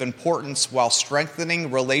areas of importance while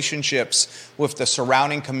strengthening relationships with the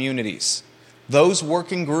surrounding communities. Those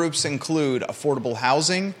working groups include affordable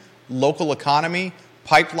housing, local economy,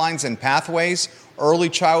 pipelines and pathways, early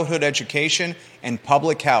childhood education, and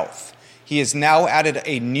public health. He has now added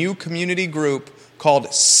a new community group called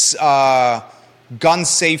Gun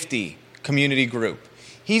Safety Community Group.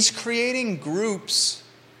 He's creating groups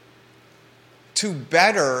to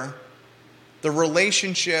better the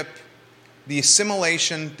relationship, the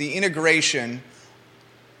assimilation, the integration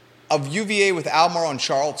of UVA with Albemarle and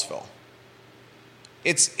Charlottesville.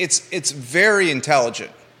 It's very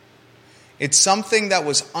intelligent. It's something that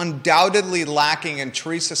was undoubtedly lacking in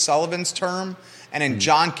Teresa Sullivan's term and in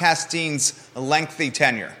John Castine's lengthy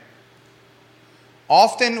tenure.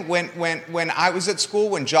 Often when I was at school,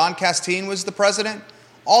 when John Castine was the president,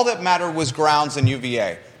 all that mattered was grounds in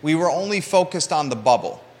UVA. We were only focused on the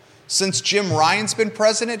bubble. Since Jim Ryan's been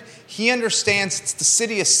president, he understands it's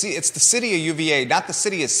the city of UVA, not the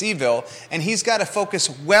city of CVille, and he's got to focus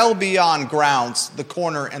well beyond grounds, the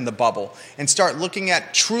corner, and the bubble, and start looking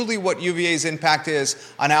at truly what UVA's impact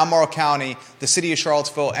is on Albemarle County, the city of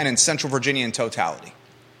Charlottesville, and in Central Virginia in totality.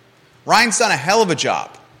 Ryan's done a hell of a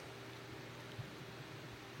job.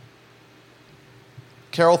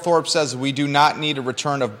 Carol Thorpe says, we do not need a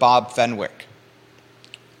return of Bob Fenwick.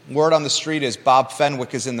 Word on the street is Bob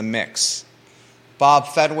Fenwick is in the mix. Bob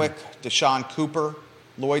Fenwick, Deshaun Cooper,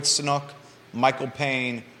 Lloyd Snook, Michael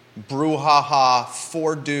Payne, brouhaha,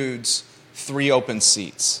 4 dudes, 3 open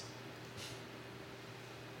seats.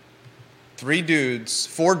 4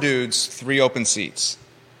 dudes, 3 open seats.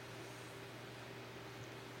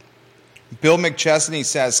 Bill McChesney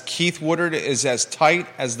says, Keith Woodard is as tight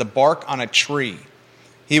as the bark on a tree.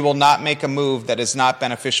 He will not make a move that is not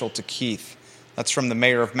beneficial to Keith. That's from the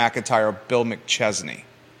mayor of McIntyre, Bill McChesney.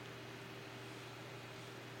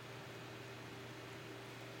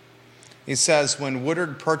 He says, when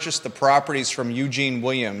Woodard purchased the properties from Eugene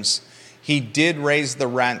Williams, he did raise the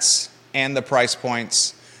rents and the price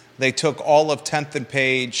points. They took all of 10th and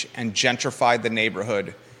Page and gentrified the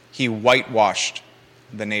neighborhood. He whitewashed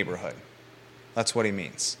the neighborhood. That's what he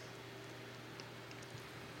means.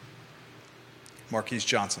 Marquise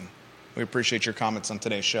Johnson, we appreciate your comments on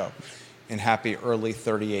today's show. And happy early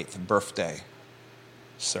 38th birthday,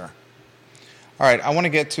 sir. All right, I want to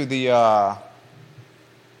get to the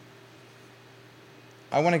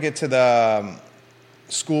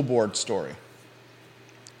school board story.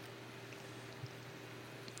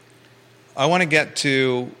 I want to get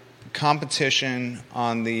to competition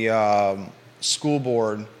on the school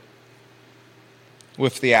board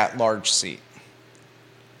with the at-large seat.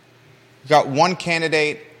 We've got one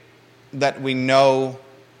candidate that we know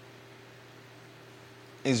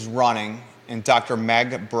is running, and Dr.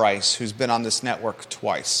 Meg Bryce, who's been on this network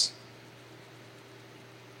twice.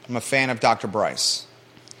 I'm a fan of Dr. Bryce.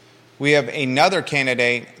 We have another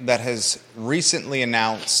candidate that has recently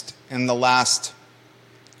announced in the last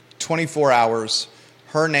 24 hours,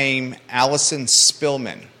 her name, Allison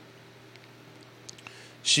Spillman.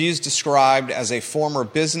 She is described as a former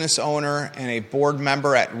business owner and a board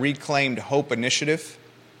member at Reclaimed Hope Initiative.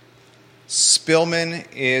 Spillman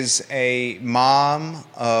is a mom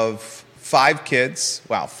of 5 kids.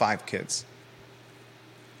 Wow, 5 kids.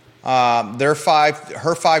 Her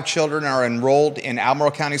 5 children are enrolled in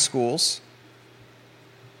Albemarle County schools.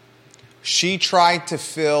 She tried to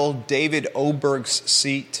fill David Oberg's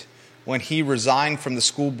seat when he resigned from the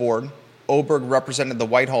school board. Oberg represented the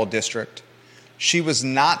Whitehall district. She was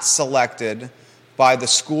not selected by the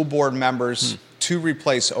school board members to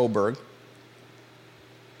replace Oberg.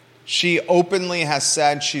 She openly has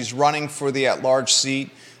said she's running for the at-large seat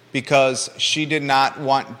because she did not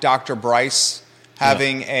want Dr. Bryce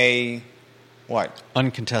having a, what?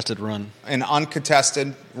 Uncontested run. An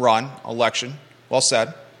uncontested run, election. Well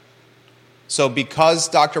said. So because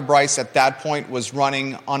Dr. Bryce at that point was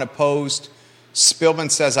running unopposed, Spillman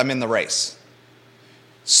says, I'm in the race.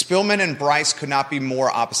 Spillman and Bryce could not be more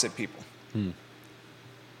opposite people.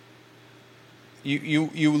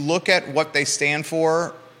 You look at what they stand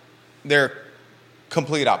for, they're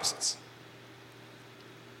complete opposites.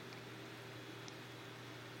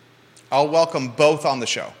 I'll welcome both on the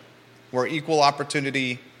show. We're equal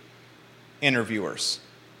opportunity interviewers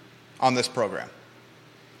on this program.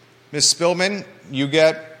 Ms. Spillman, you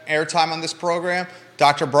get airtime on this program.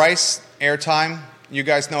 Dr. Bryce, airtime. You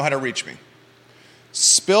guys know how to reach me.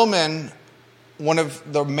 Spillman, one of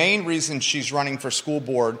the main reasons she's running for school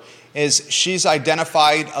board is she's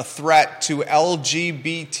identified a threat to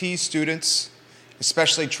LGBT students,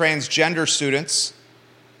 especially transgender students.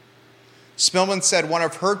 Spillman said one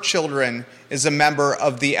of her children is a member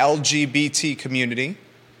of the LGBT community.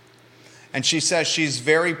 And she says she's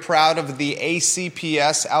very proud of the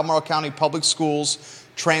ACPS, Albemarle County Public Schools,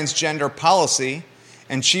 transgender policy.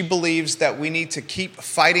 And she believes that we need to keep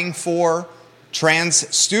fighting for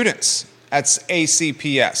trans students at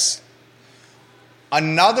ACPS.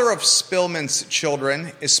 Another of Spillman's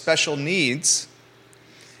children is special needs.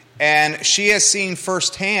 And she has seen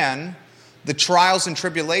firsthand the trials and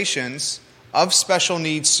tribulations of special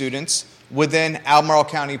needs students within Albemarle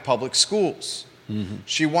County Public Schools.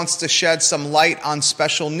 She wants to shed some light on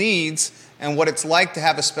special needs and what it's like to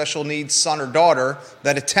have a special needs son or daughter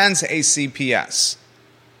that attends ACPS.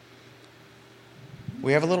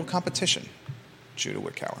 We have a little competition, Judah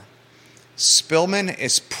Wickhauer. Spillman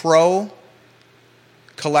is pro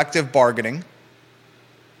collective bargaining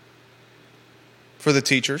for the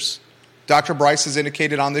teachers. Dr. Bryce has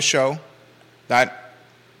indicated on this show that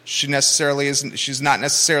she's not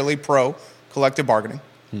necessarily pro collective bargaining.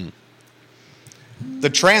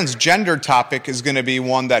 The transgender topic is going to be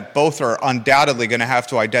one that both are undoubtedly going to have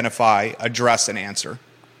to identify, address, and answer.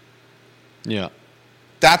 Yeah.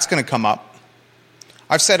 That's going to come up.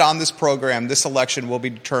 I've said on this program, this election will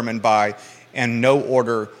be determined by, in no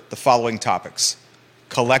order, the following topics.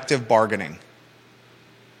 Collective bargaining.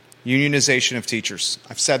 Unionization of teachers.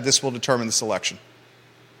 I've said this will determine this election.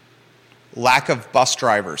 Lack of bus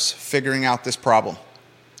drivers. Figuring out this problem.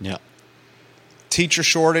 Yeah. Teacher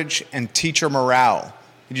shortage and teacher morale.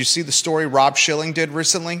 Did you see the story Rob Schilling did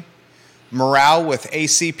recently? Morale with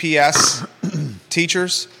ACPS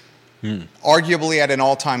teachers, arguably at an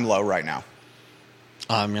all-time low right now.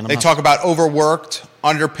 They talk about overworked,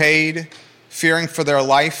 underpaid, fearing for their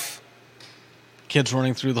life. Kids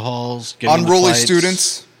running through the halls, getting unruly fights,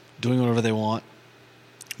 students. Doing whatever they want.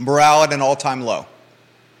 Morale at an all-time low.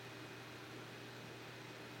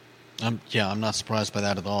 I'm not surprised by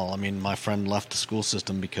that at all. I mean, my friend left the school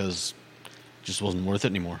system because it just wasn't worth it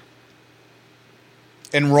anymore.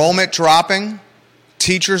 Enrollment dropping,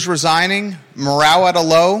 teachers resigning, morale at a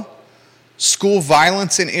low, school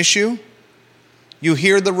violence an issue. You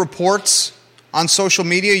hear the reports on social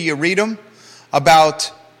media, you read them,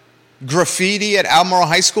 about graffiti at Albemarle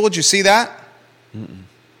High School. Did you see that?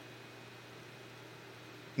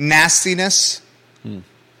 Nastiness,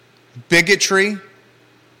 bigotry.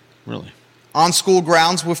 Really? On school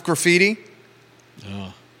grounds with graffiti.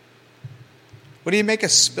 Oh. What do you make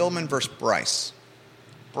of Spillman versus Bryce?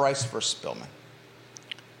 Bryce versus Spillman.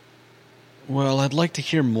 Well, I'd like to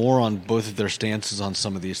hear more on both of their stances on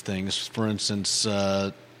some of these things. For instance,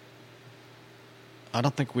 I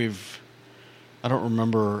don't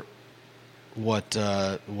remember what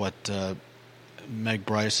Meg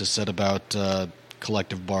Bryce has said about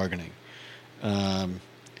collective bargaining. I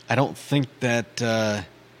don't think that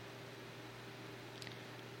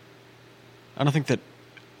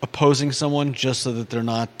opposing someone just so that they're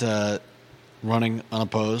not running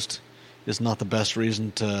unopposed is not the best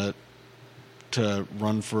reason to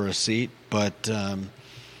run for a seat. But I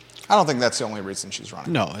don't think that's the only reason she's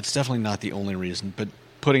running. No, it's definitely not the only reason. But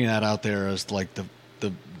putting that out there as like the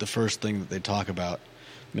first thing that they talk about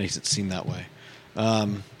makes it seem that way.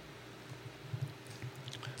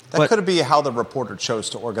 That could be how the reporter chose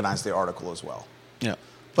to organize the article as well. Yeah.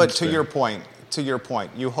 But to your point,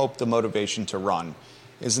 you hope the motivation to run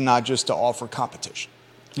is not just to offer competition.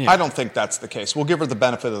 Yeah. I don't think that's the case. We'll give her the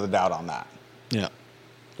benefit of the doubt on that. Yeah.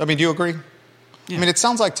 I mean, do you agree? Yeah. I mean, it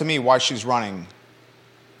sounds like to me why she's running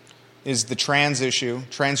is the trans issue,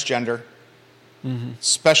 transgender,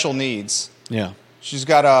 special needs. Yeah. She's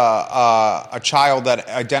got a child that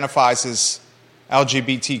identifies as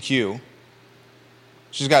LGBTQ.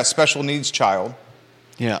 She's got a special needs child.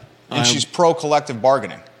 Yeah. And she's pro collective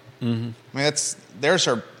bargaining. I mean, there's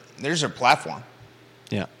her platform.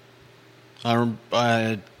 Yeah.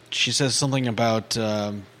 She says something about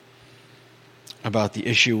the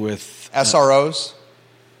issue with SROs.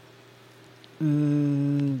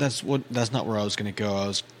 That's not where I was going to go. I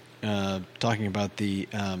was talking about the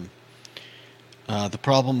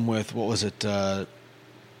problem with, what was it?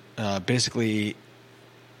 Basically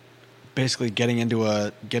getting into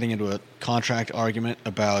a contract argument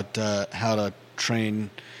about how to train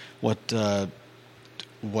what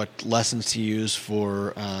lessons to use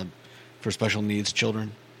for special needs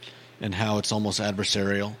children, and how it's almost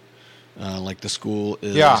adversarial. Like the school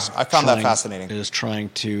is. Yeah, I found that fascinating. Is trying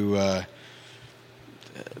to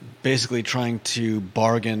basically trying to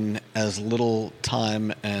bargain as little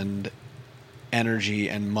time and energy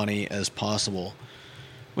and money as possible,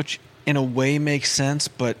 which in a way makes sense,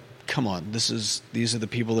 but come on, these are the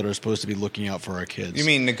people that are supposed to be looking out for our kids. You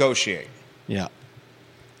mean negotiate? Yeah.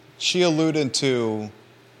 She alluded to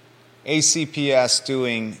ACPS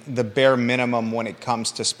doing the bare minimum when it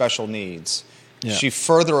comes to special needs. Yeah. She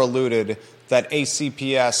further alluded that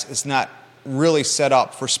ACPS is not really set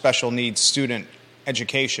up for special needs student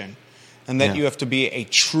education, and that you have to be a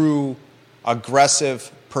true,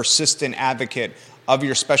 aggressive, persistent advocate of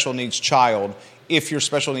your special needs child if your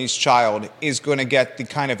special needs child is going to get the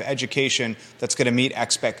kind of education that's going to meet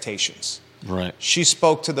expectations. Right. She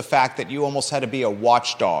spoke to the fact that you almost had to be a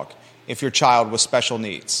watchdog if your child was special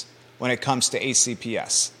needs when it comes to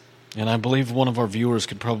ACPS. And I believe one of our viewers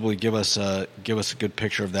could probably give us a good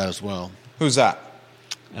picture of that as well. Who's that?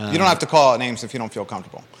 You don't have to call out names if you don't feel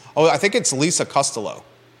comfortable. Oh, I think it's Lisa Costello.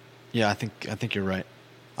 Yeah, I think you're right.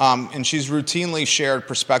 And she's routinely shared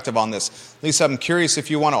perspective on this. Lisa, I'm curious if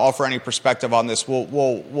you want to offer any perspective on this.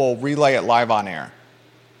 We'll relay it live on air.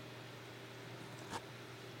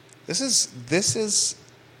 This is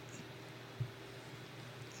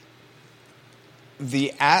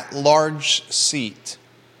the at-large seat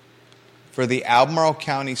for the Albemarle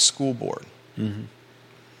County School Board,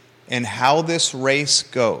 and how this race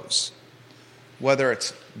goes. Whether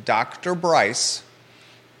it's Dr. Bryce,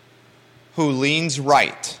 who leans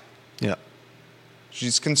right, Yeah.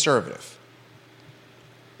 she's conservative,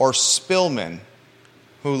 or Spillman,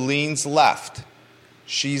 who leans left,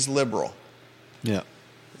 she's liberal. Yeah.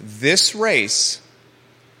 This race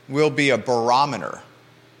will be a barometer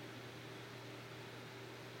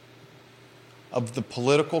of the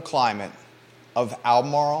political climate of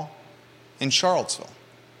Albemarle and Charlottesville.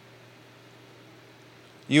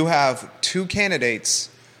 You have two candidates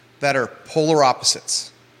that are polar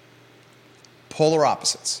opposites. Polar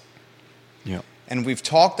opposites. Yeah. And we've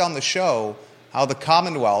talked on the show how the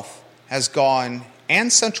Commonwealth has gone,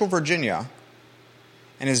 and Central Virginia,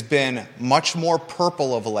 and has been much more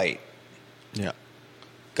purple of late. Yeah.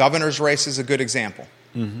 Governor's race is a good example.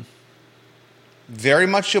 Very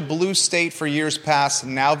much a blue state for years past,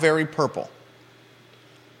 now very purple.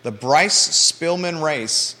 The Bryce-Spillman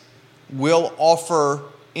race will offer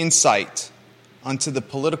insight onto the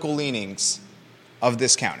political leanings of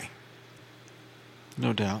this county.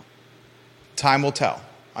 No doubt. Time will tell.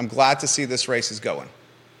 I'm glad to see this race is going.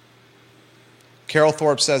 Carol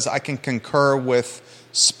Thorpe says, I can concur with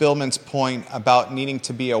Spillman's point about needing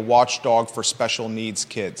to be a watchdog for special needs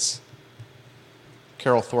kids.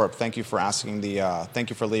 Carol Thorpe, thank you for thank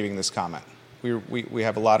you for leaving this comment. We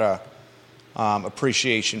have a lot of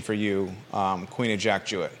appreciation for you, Queen of Jack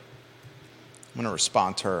Jewett. I'm going to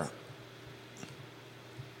respond to her.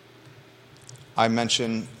 I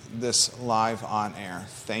mentioned this live on air.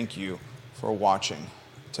 Thank you for watching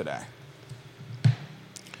today.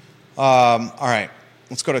 All right,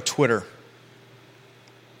 let's go to Twitter.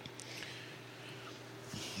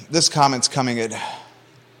 This comment's coming at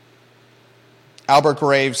Albert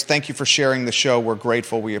Graves. Thank you for sharing the show. We're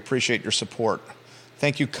grateful. We appreciate your support.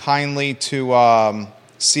 Thank you kindly to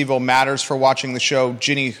CVille Matters for watching the show.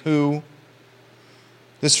 Ginny Who.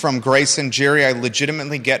 This is from Grayson. Jerry, I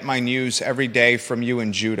legitimately get my news every day from you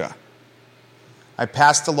and Judah. I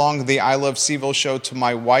passed along the I Love CVille show to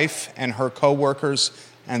my wife and her coworkers,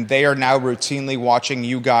 and they are now routinely watching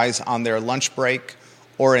you guys on their lunch break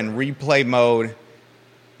or in replay mode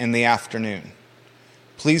in the afternoon.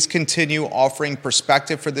 Please continue offering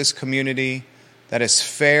perspective for this community that is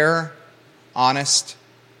fair, honest,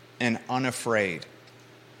 and unafraid.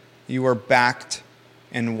 You are backed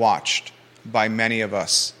and watched by many of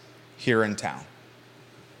us here in town.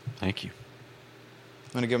 Thank you.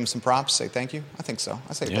 I'm going to give him some props, say thank you. I think so.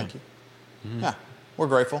 I say thank you. Yeah, we're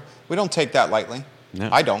grateful. We don't take that lightly. No.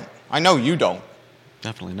 I don't. I know you don't.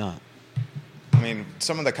 Definitely not. I mean,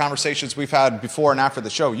 some of the conversations we've had before and after the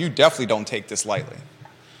show, you definitely don't take this lightly.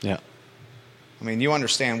 Yeah. I mean, you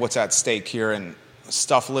understand what's at stake here and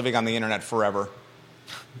stuff living on the internet forever.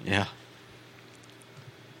 Yeah.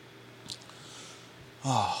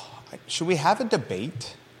 Oh, should we have a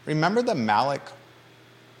debate? Remember the Malik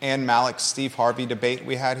Steve Harvey debate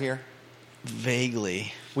we had here?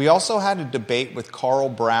 Vaguely. We also had a debate with Carl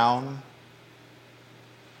Brown,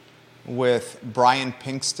 with Brian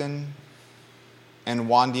Pinkston, and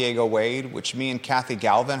Juan Diego Wade, which me and Kathy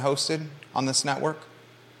Galvin hosted on this network.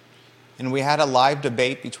 And we had a live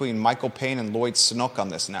debate between Michael Payne and Lloyd Snook on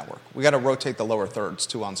this network. We got to rotate the lower thirds,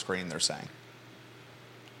 two on screen, they're saying.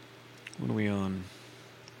 What are we on?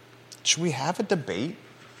 Should we have a debate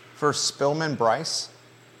for Spillman Bryce?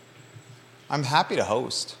 I'm happy to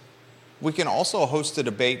host. We can also host a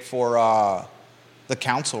debate for the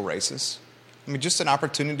council races. I mean, just an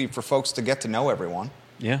opportunity for folks to get to know everyone.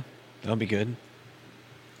 Yeah, that'll be good.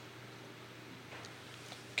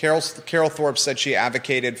 Carol Thorpe said she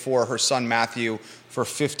advocated for her son Matthew for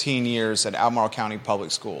 15 years at Albemarle County Public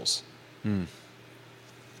Schools.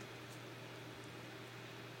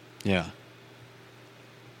 Yeah.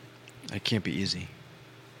 That can't be easy.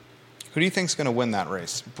 Who do you think is going to win that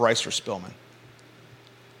race, Bryce or Spillman?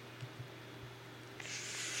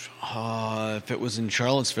 If it was in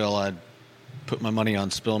Charlottesville, I'd put my money on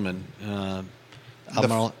Spillman.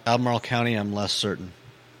 Albemarle County, I'm less certain.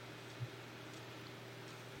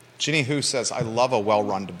 Ginny Hu says, I love a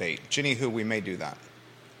well-run debate. Ginny Hu, we may do that.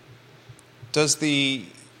 Does the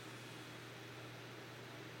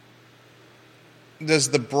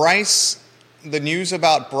news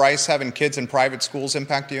about Bryce having kids in private schools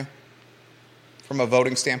impact you from a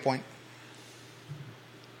voting standpoint?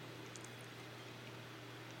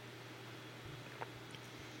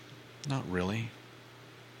 Not really.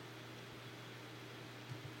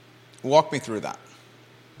 Walk me through that.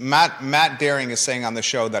 Matt Daring is saying on the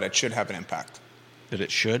show that it should have an impact. That it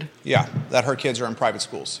should? Yeah, that her kids are in private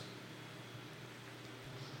schools.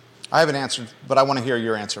 I haven't answered, but I want to hear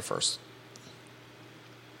your answer first.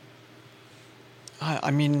 I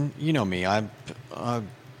mean, you know me. I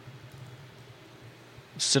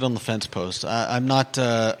sit on the fence post. I'm not.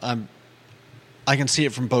 I can see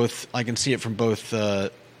it from both. I can see it from both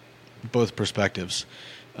perspectives.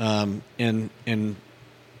 In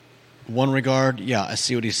one regard, yeah, I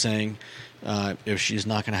see what he's saying. If she's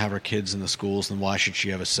not going to have her kids in the schools, then why should she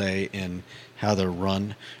have a say in how they're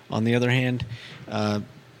run? On the other hand,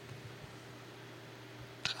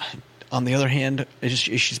 is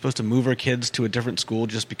she supposed to move her kids to a different school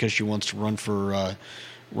just because she wants to run for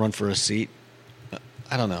a seat?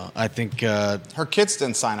 I don't know. I think her kids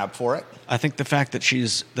didn't sign up for it. I think the fact that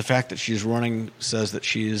she's running says that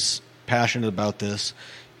she's passionate about this,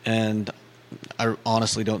 and I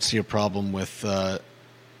honestly don't see a problem with the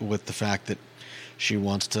fact that she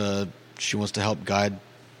wants to help guide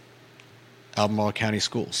Albemarle County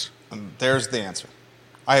schools. There's the answer.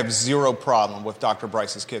 I have zero problem with Dr.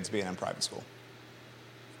 Bryce's kids being in private school.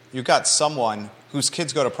 You've got someone whose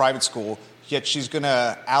kids go to private school, yet she's going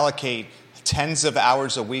to allocate tens of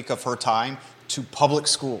hours a week of her time to public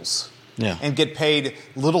schools and get paid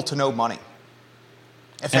little to no money,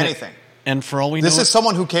 if anything. And for all we know, this is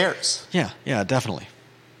someone who cares. Yeah, definitely.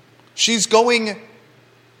 She's going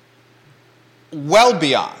well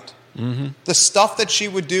beyond the stuff that she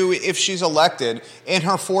would do if she's elected in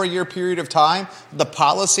her 4-year period of time. The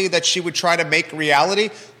policy that she would try to make reality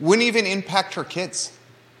wouldn't even impact her kids.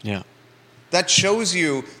 Yeah. That shows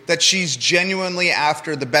you that she's genuinely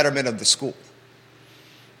after the betterment of the school.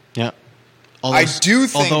 Yeah. I do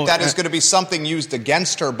think that is going to be something used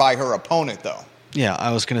against her by her opponent, though. Yeah,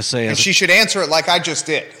 I was going to say... And she should answer it like I just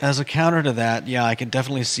did. As a counter to that, yeah, I can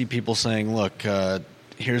definitely see people saying, look,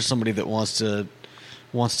 here's somebody that wants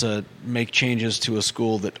to make changes to a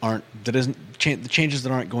school the changes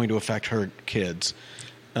that aren't going to affect her kids.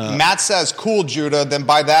 Matt says, cool, Judah. Then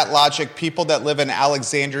by that logic, people that live in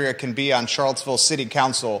Alexandria can be on Charlottesville City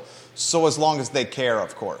Council, so as long as they care,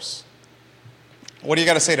 of course. What do you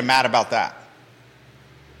got to say to Matt about that?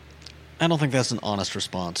 I don't think that's an honest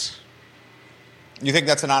response. You think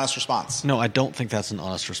that's an honest response? No, I don't think that's an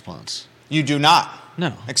honest response. You do not?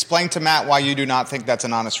 No. Explain to Matt why you do not think that's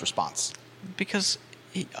an honest response. Because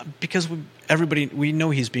we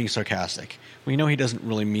know he's being sarcastic. We know he doesn't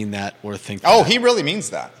really mean that or think that. Oh, he really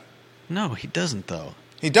means that. No, he doesn't, though.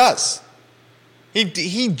 He does.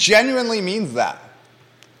 He genuinely means that.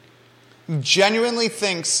 He genuinely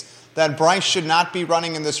thinks that Bryce should not be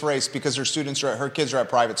running in this race because her kids are at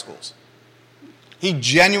private schools. He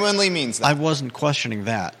genuinely means that. I wasn't questioning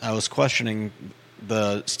that. I was questioning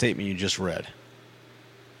the statement you just read.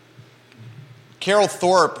 Carol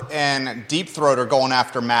Thorpe and Deep Throat are going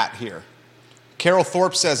after Matt here. Carol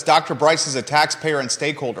Thorpe says, Dr. Bryce is a taxpayer and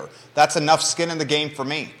stakeholder. That's enough skin in the game for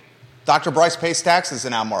me. Dr. Bryce pays taxes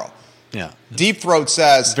in Almoro. Yeah. Deep Throat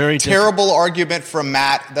says, very terrible argument from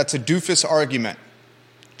Matt. That's a doofus argument.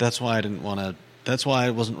 That's why I didn't want to. That's why I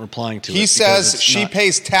wasn't replying to it. He says she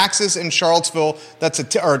pays taxes in Charlottesville,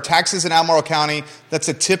 or taxes in Almoro County. That's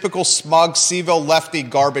a typical smug CVille lefty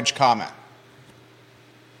garbage comment.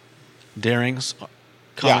 Daring's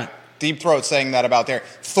comment? Yeah, Deep Throat saying that about there.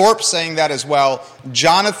 Thorpe saying that as well.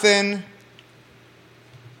 Jonathan,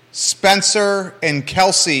 Spencer, and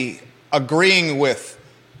Kelsey agreeing with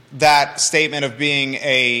that statement of being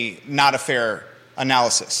not a fair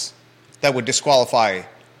analysis that would disqualify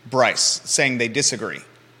Bryce, saying they disagree.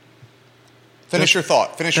 Finish your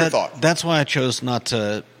thought. That's why I chose not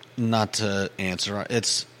to answer.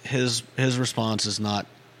 It's his response is not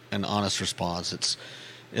an honest response. It's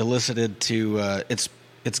elicited to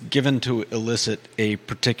it's given to elicit a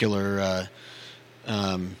particular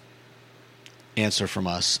answer from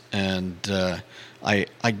us, and I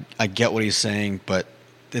get what he's saying, but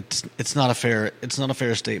it's not a fair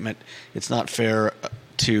statement. It's not fair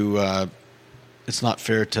to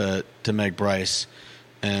Meg Bryce,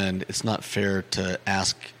 and it's not fair to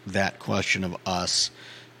ask that question of us.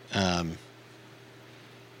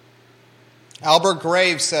 Albert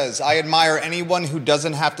Graves says, I admire anyone who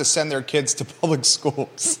doesn't have to send their kids to public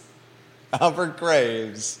schools. Albert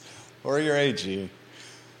Graves, or your AG.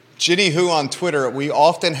 Ginny Who on Twitter, we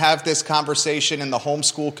often have this conversation in the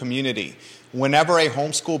homeschool community. Whenever a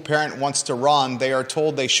homeschool parent wants to run, they are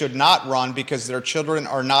told they should not run because their children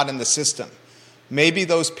are not in the system. Maybe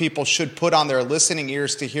those people should put on their listening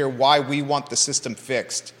ears to hear why we want the system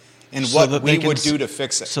fixed and what we would do to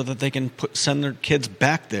fix it. So that they can send their kids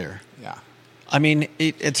back there. Yeah. I mean,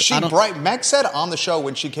 it's... Meg said on the show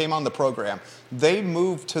when she came on the program, they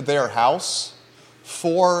moved to their house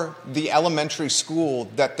for the elementary school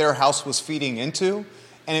that their house was feeding into,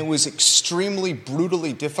 and it was extremely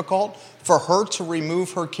brutally difficult for her to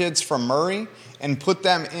remove her kids from Murray and put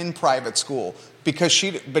them in private school. But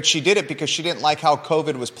she did it because she didn't like how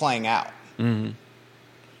COVID was playing out. Mm-hmm.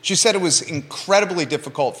 She said it was incredibly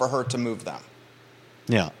difficult for her to move them.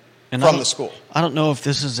 Yeah. And from the school. I don't know if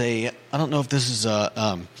this is a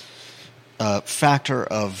factor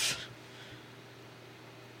of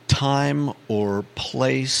time or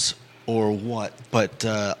place or what, but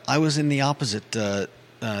I was in the opposite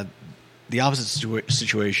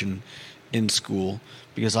situation in school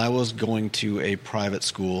because I was going to a private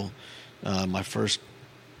school. My first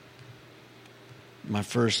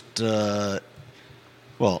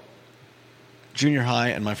junior high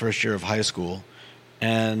and my first year of high school.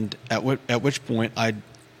 And at which point I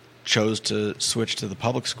chose to switch to the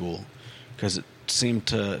public school because it seemed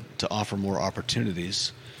to offer more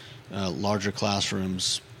opportunities, larger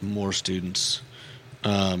classrooms, more students.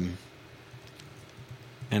 And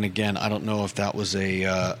again, I don't know if that was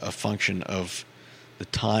a function of the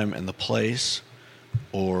time and the place,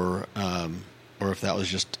 or if that was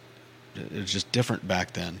just different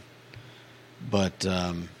back then. But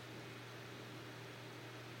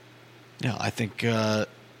yeah, I think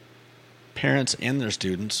parents and their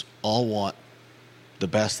students all want the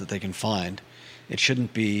best that they can find. It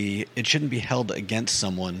shouldn't be held against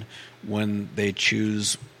someone when they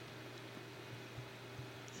choose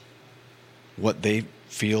what they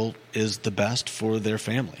feel is the best for their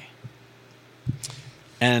family.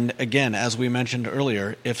 And again, as we mentioned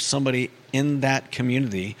earlier, if somebody in that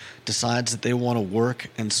community decides that they want to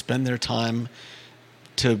work and spend their time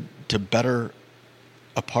to better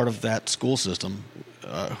a part of that school system,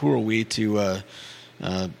 who are we to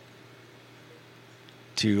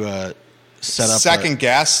set up second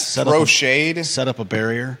guess, throw shade, set up a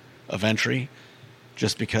barrier of entry,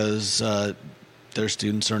 just because their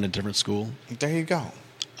students are in a different school? There you go.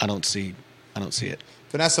 I don't see it.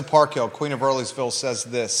 Vanessa Parkhill, Queen of Earlysville, says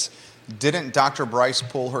this. Didn't Dr. Bryce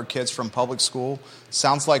pull her kids from public school?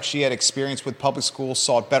 Sounds like she had experience with public schools,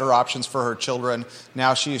 saw better options for her children.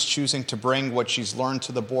 Now she is choosing to bring what she's learned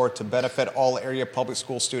to the board to benefit all area public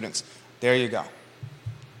school students. There you go.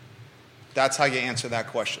 That's how you answer that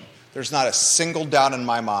question. There's not a single doubt in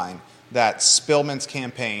my mind that Spillman's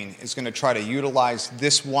campaign is going to try to utilize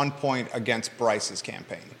this one point against Bryce's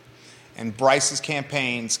campaign. And Bryce's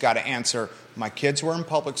campaign's got to answer, my kids were in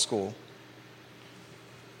public school.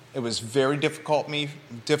 It was very difficult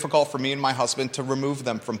for me and my husband to remove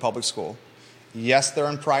them from public school. Yes, they're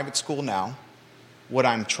in private school now. What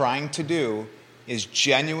I'm trying to do is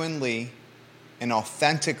genuinely and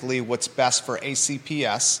authentically what's best for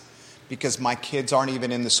ACPS, because my kids aren't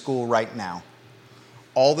even in the school right now.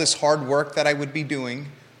 All this hard work that I would be doing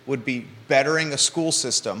would be bettering a school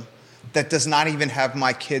system that does not even have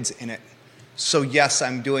my kids in it. So yes,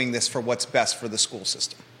 I'm doing this for what's best for the school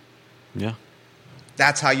system. Yeah.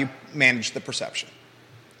 That's how you manage the perception.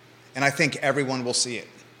 And I think everyone will see it.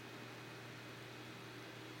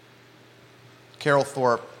 Carol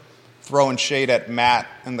Thorpe throwing shade at Matt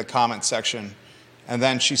in the comment section. And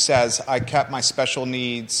then she says, I kept my special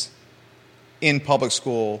needs in public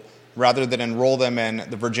school rather than enroll them in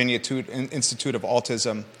the Virginia Institute of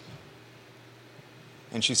Autism.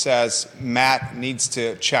 And she says, Matt needs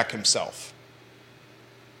to check himself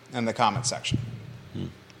in the comment section.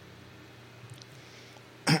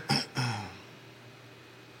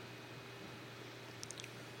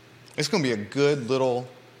 It's going to be a good little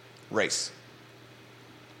race.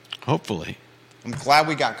 Hopefully. I'm glad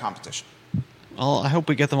we got competition. Well, I hope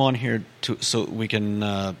we get them on here so we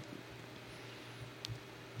can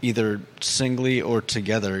either singly or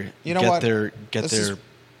together This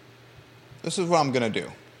is what I'm going to do.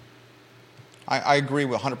 I agree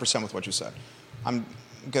with 100% with what you said. I'm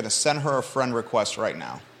going to send her a friend request right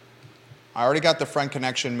now. I already got the friend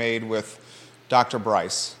connection made with Dr.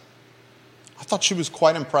 Bryce. I thought she was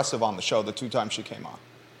quite impressive on the show the 2 times she came on.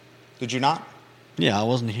 Did you not? Yeah, I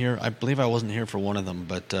wasn't here. I believe I wasn't here for one of them,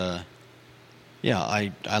 but yeah,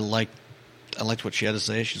 I liked what she had to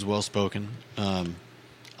say. She's well spoken.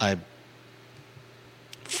 I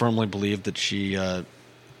firmly believe that she has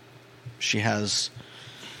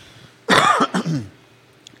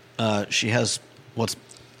she has what's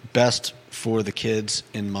best for the kids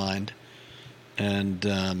in mind, and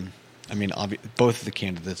I mean, both of the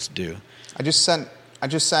candidates do. I just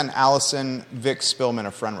sent Allison Vic Spillman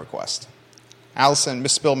a friend request. Allison,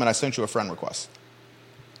 Miss Spillman, I sent you a friend request.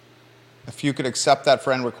 If you could accept that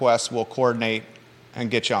friend request, we'll coordinate and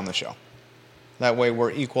get you on the show. That way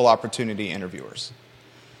we're equal opportunity interviewers.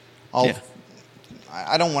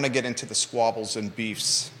 I don't want to get into the squabbles and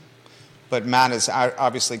beefs, but Matt is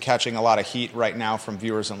obviously catching a lot of heat right now from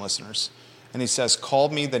viewers and listeners. And he says, call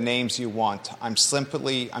me the names you want. I'm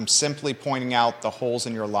simply pointing out the holes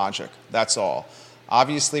in your logic. That's all.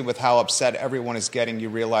 Obviously, with how upset everyone is getting, you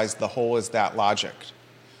realize the hole is that logic.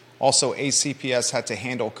 Also, ACPS had to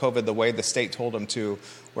handle COVID the way the state told them to,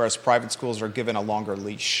 whereas private schools are given a longer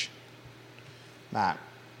leash. Matt.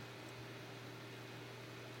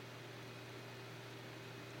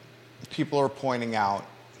 People are pointing out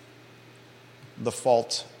the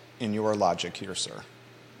fault in your logic here, sir,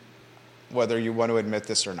 whether you want to admit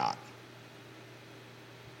this or not.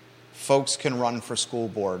 Folks can run for school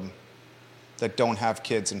board that don't have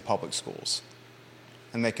kids in public schools,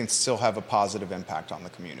 and they can still have a positive impact on the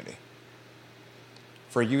community.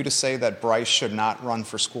 For you to say that Bryce should not run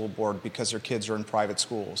for school board because her kids are in private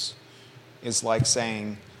schools is like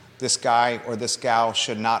saying this guy or this gal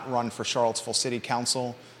should not run for Charlottesville City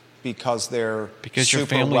Council because they're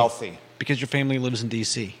super wealthy. Because your family lives in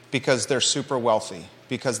D.C. Because they're super wealthy.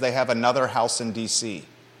 Because they have another house in D.C.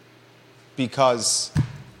 Because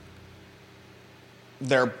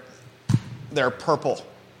they're purple.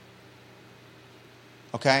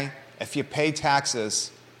 Okay? If you pay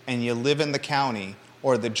taxes and you live in the county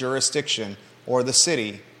or the jurisdiction or the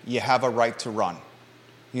city, you have a right to run.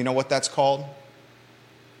 You know what that's called?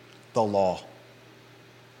 The law.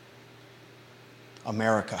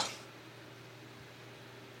 America.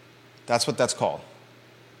 That's what that's called.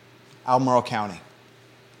 Albemarle County.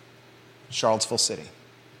 Charlottesville City.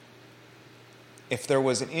 If there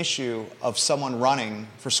was an issue of someone running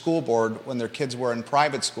for school board when their kids were in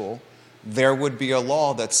private school, there would be a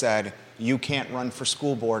law that said you can't run for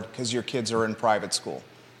school board because your kids are in private school.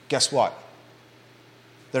 Guess what?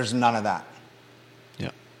 There's none of that.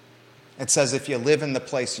 Yeah. It says if you live in the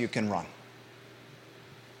place, you can run.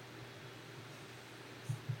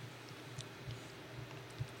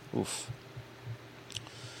 Oof.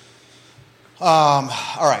 All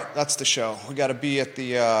right, that's the show. We got to be at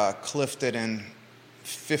the Clifton in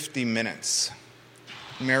 50 minutes.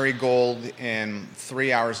 Marigold in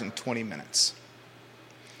 3 hours and 20 minutes.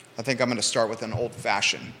 I think I'm going to start with an old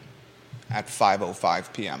fashioned at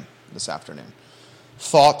 5:05 p.m. this afternoon.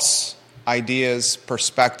 Thoughts, ideas,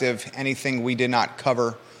 perspective, anything we did not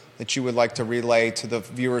cover that you would like to relay to the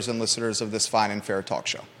viewers and listeners of this fine and fair talk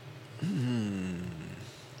show?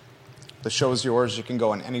 The show is yours. You can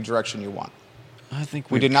go in any direction you want. I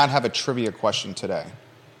think we did not have a trivia question today.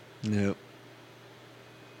 Nope.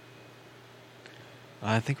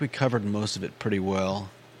 I think we covered most of it pretty well.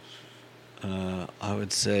 I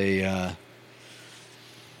would say,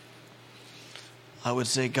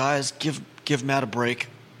 guys, give Matt a break.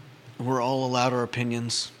 We're all allowed our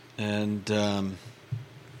opinions, and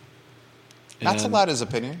Matt's allowed his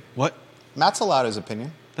opinion. What? Matt's allowed his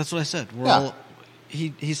opinion. That's what I said. We're Yeah. all.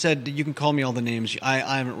 He said you can call me all the names. I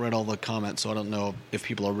haven't read all the comments, so I don't know if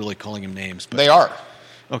people are really calling him names. But They are.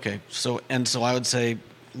 okay. So I would say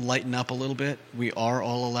lighten up a little bit. We are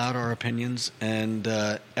all allowed our opinions, and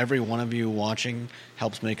every one of you watching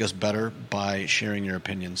helps make us better by sharing your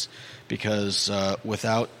opinions. Because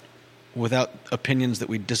without opinions that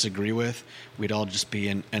we disagree with, we'd all just be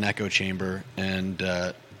in an echo chamber, and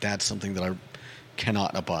that's something that I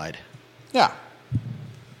cannot abide. Yeah.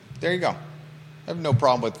 There you go. I have no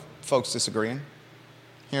problem with folks disagreeing,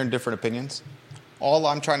 hearing different opinions. All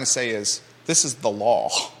I'm trying to say is this is the law.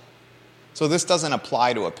 So this doesn't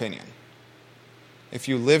apply to opinion. If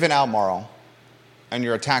you live in Albemarle and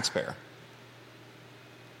you're a taxpayer,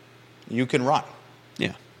 you can run.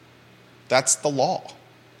 Yeah. That's the law.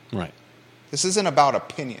 Right. This isn't about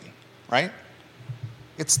opinion, right?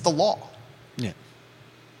 It's the law. Yeah.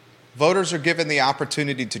 Voters are given the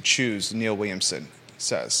opportunity to choose, Neil Williamson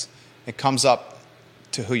says. It comes up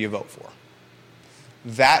to who you vote for.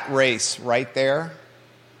 That race right there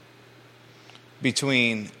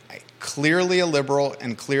between clearly a liberal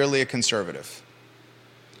and clearly a conservative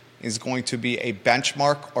is going to be a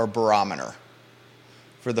benchmark or barometer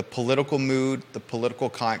for the political mood, the political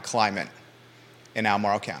climate in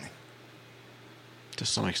Albemarle County. To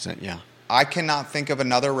some extent, yeah. I cannot think of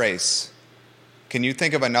another race. Can you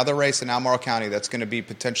think of another race in Albemarle County that's going to be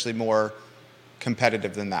potentially more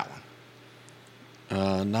competitive than that one?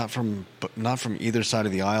 Not from either side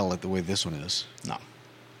of the aisle like the way this one is. No.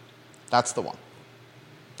 That's the one.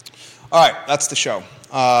 All right, that's the show.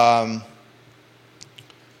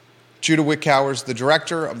 Judah Wickhauer's the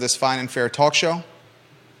director of this fine and fair talk show.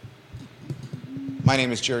 My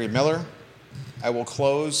name is Jerry Miller. I will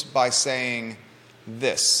close by saying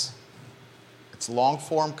this. It's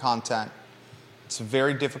long-form content. It's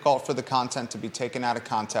very difficult for the content to be taken out of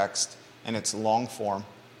context, and it's long-form.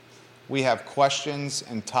 We have questions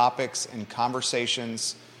and topics and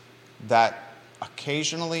conversations that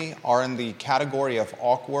occasionally are in the category of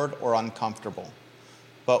awkward or uncomfortable.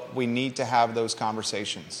 But we need to have those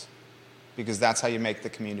conversations because that's how you make the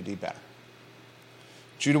community better.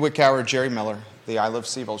 Judah Wickhauer, Jerry Miller, the I Love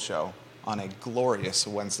CVille show on a glorious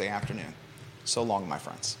Wednesday afternoon. So long, my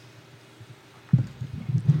friends.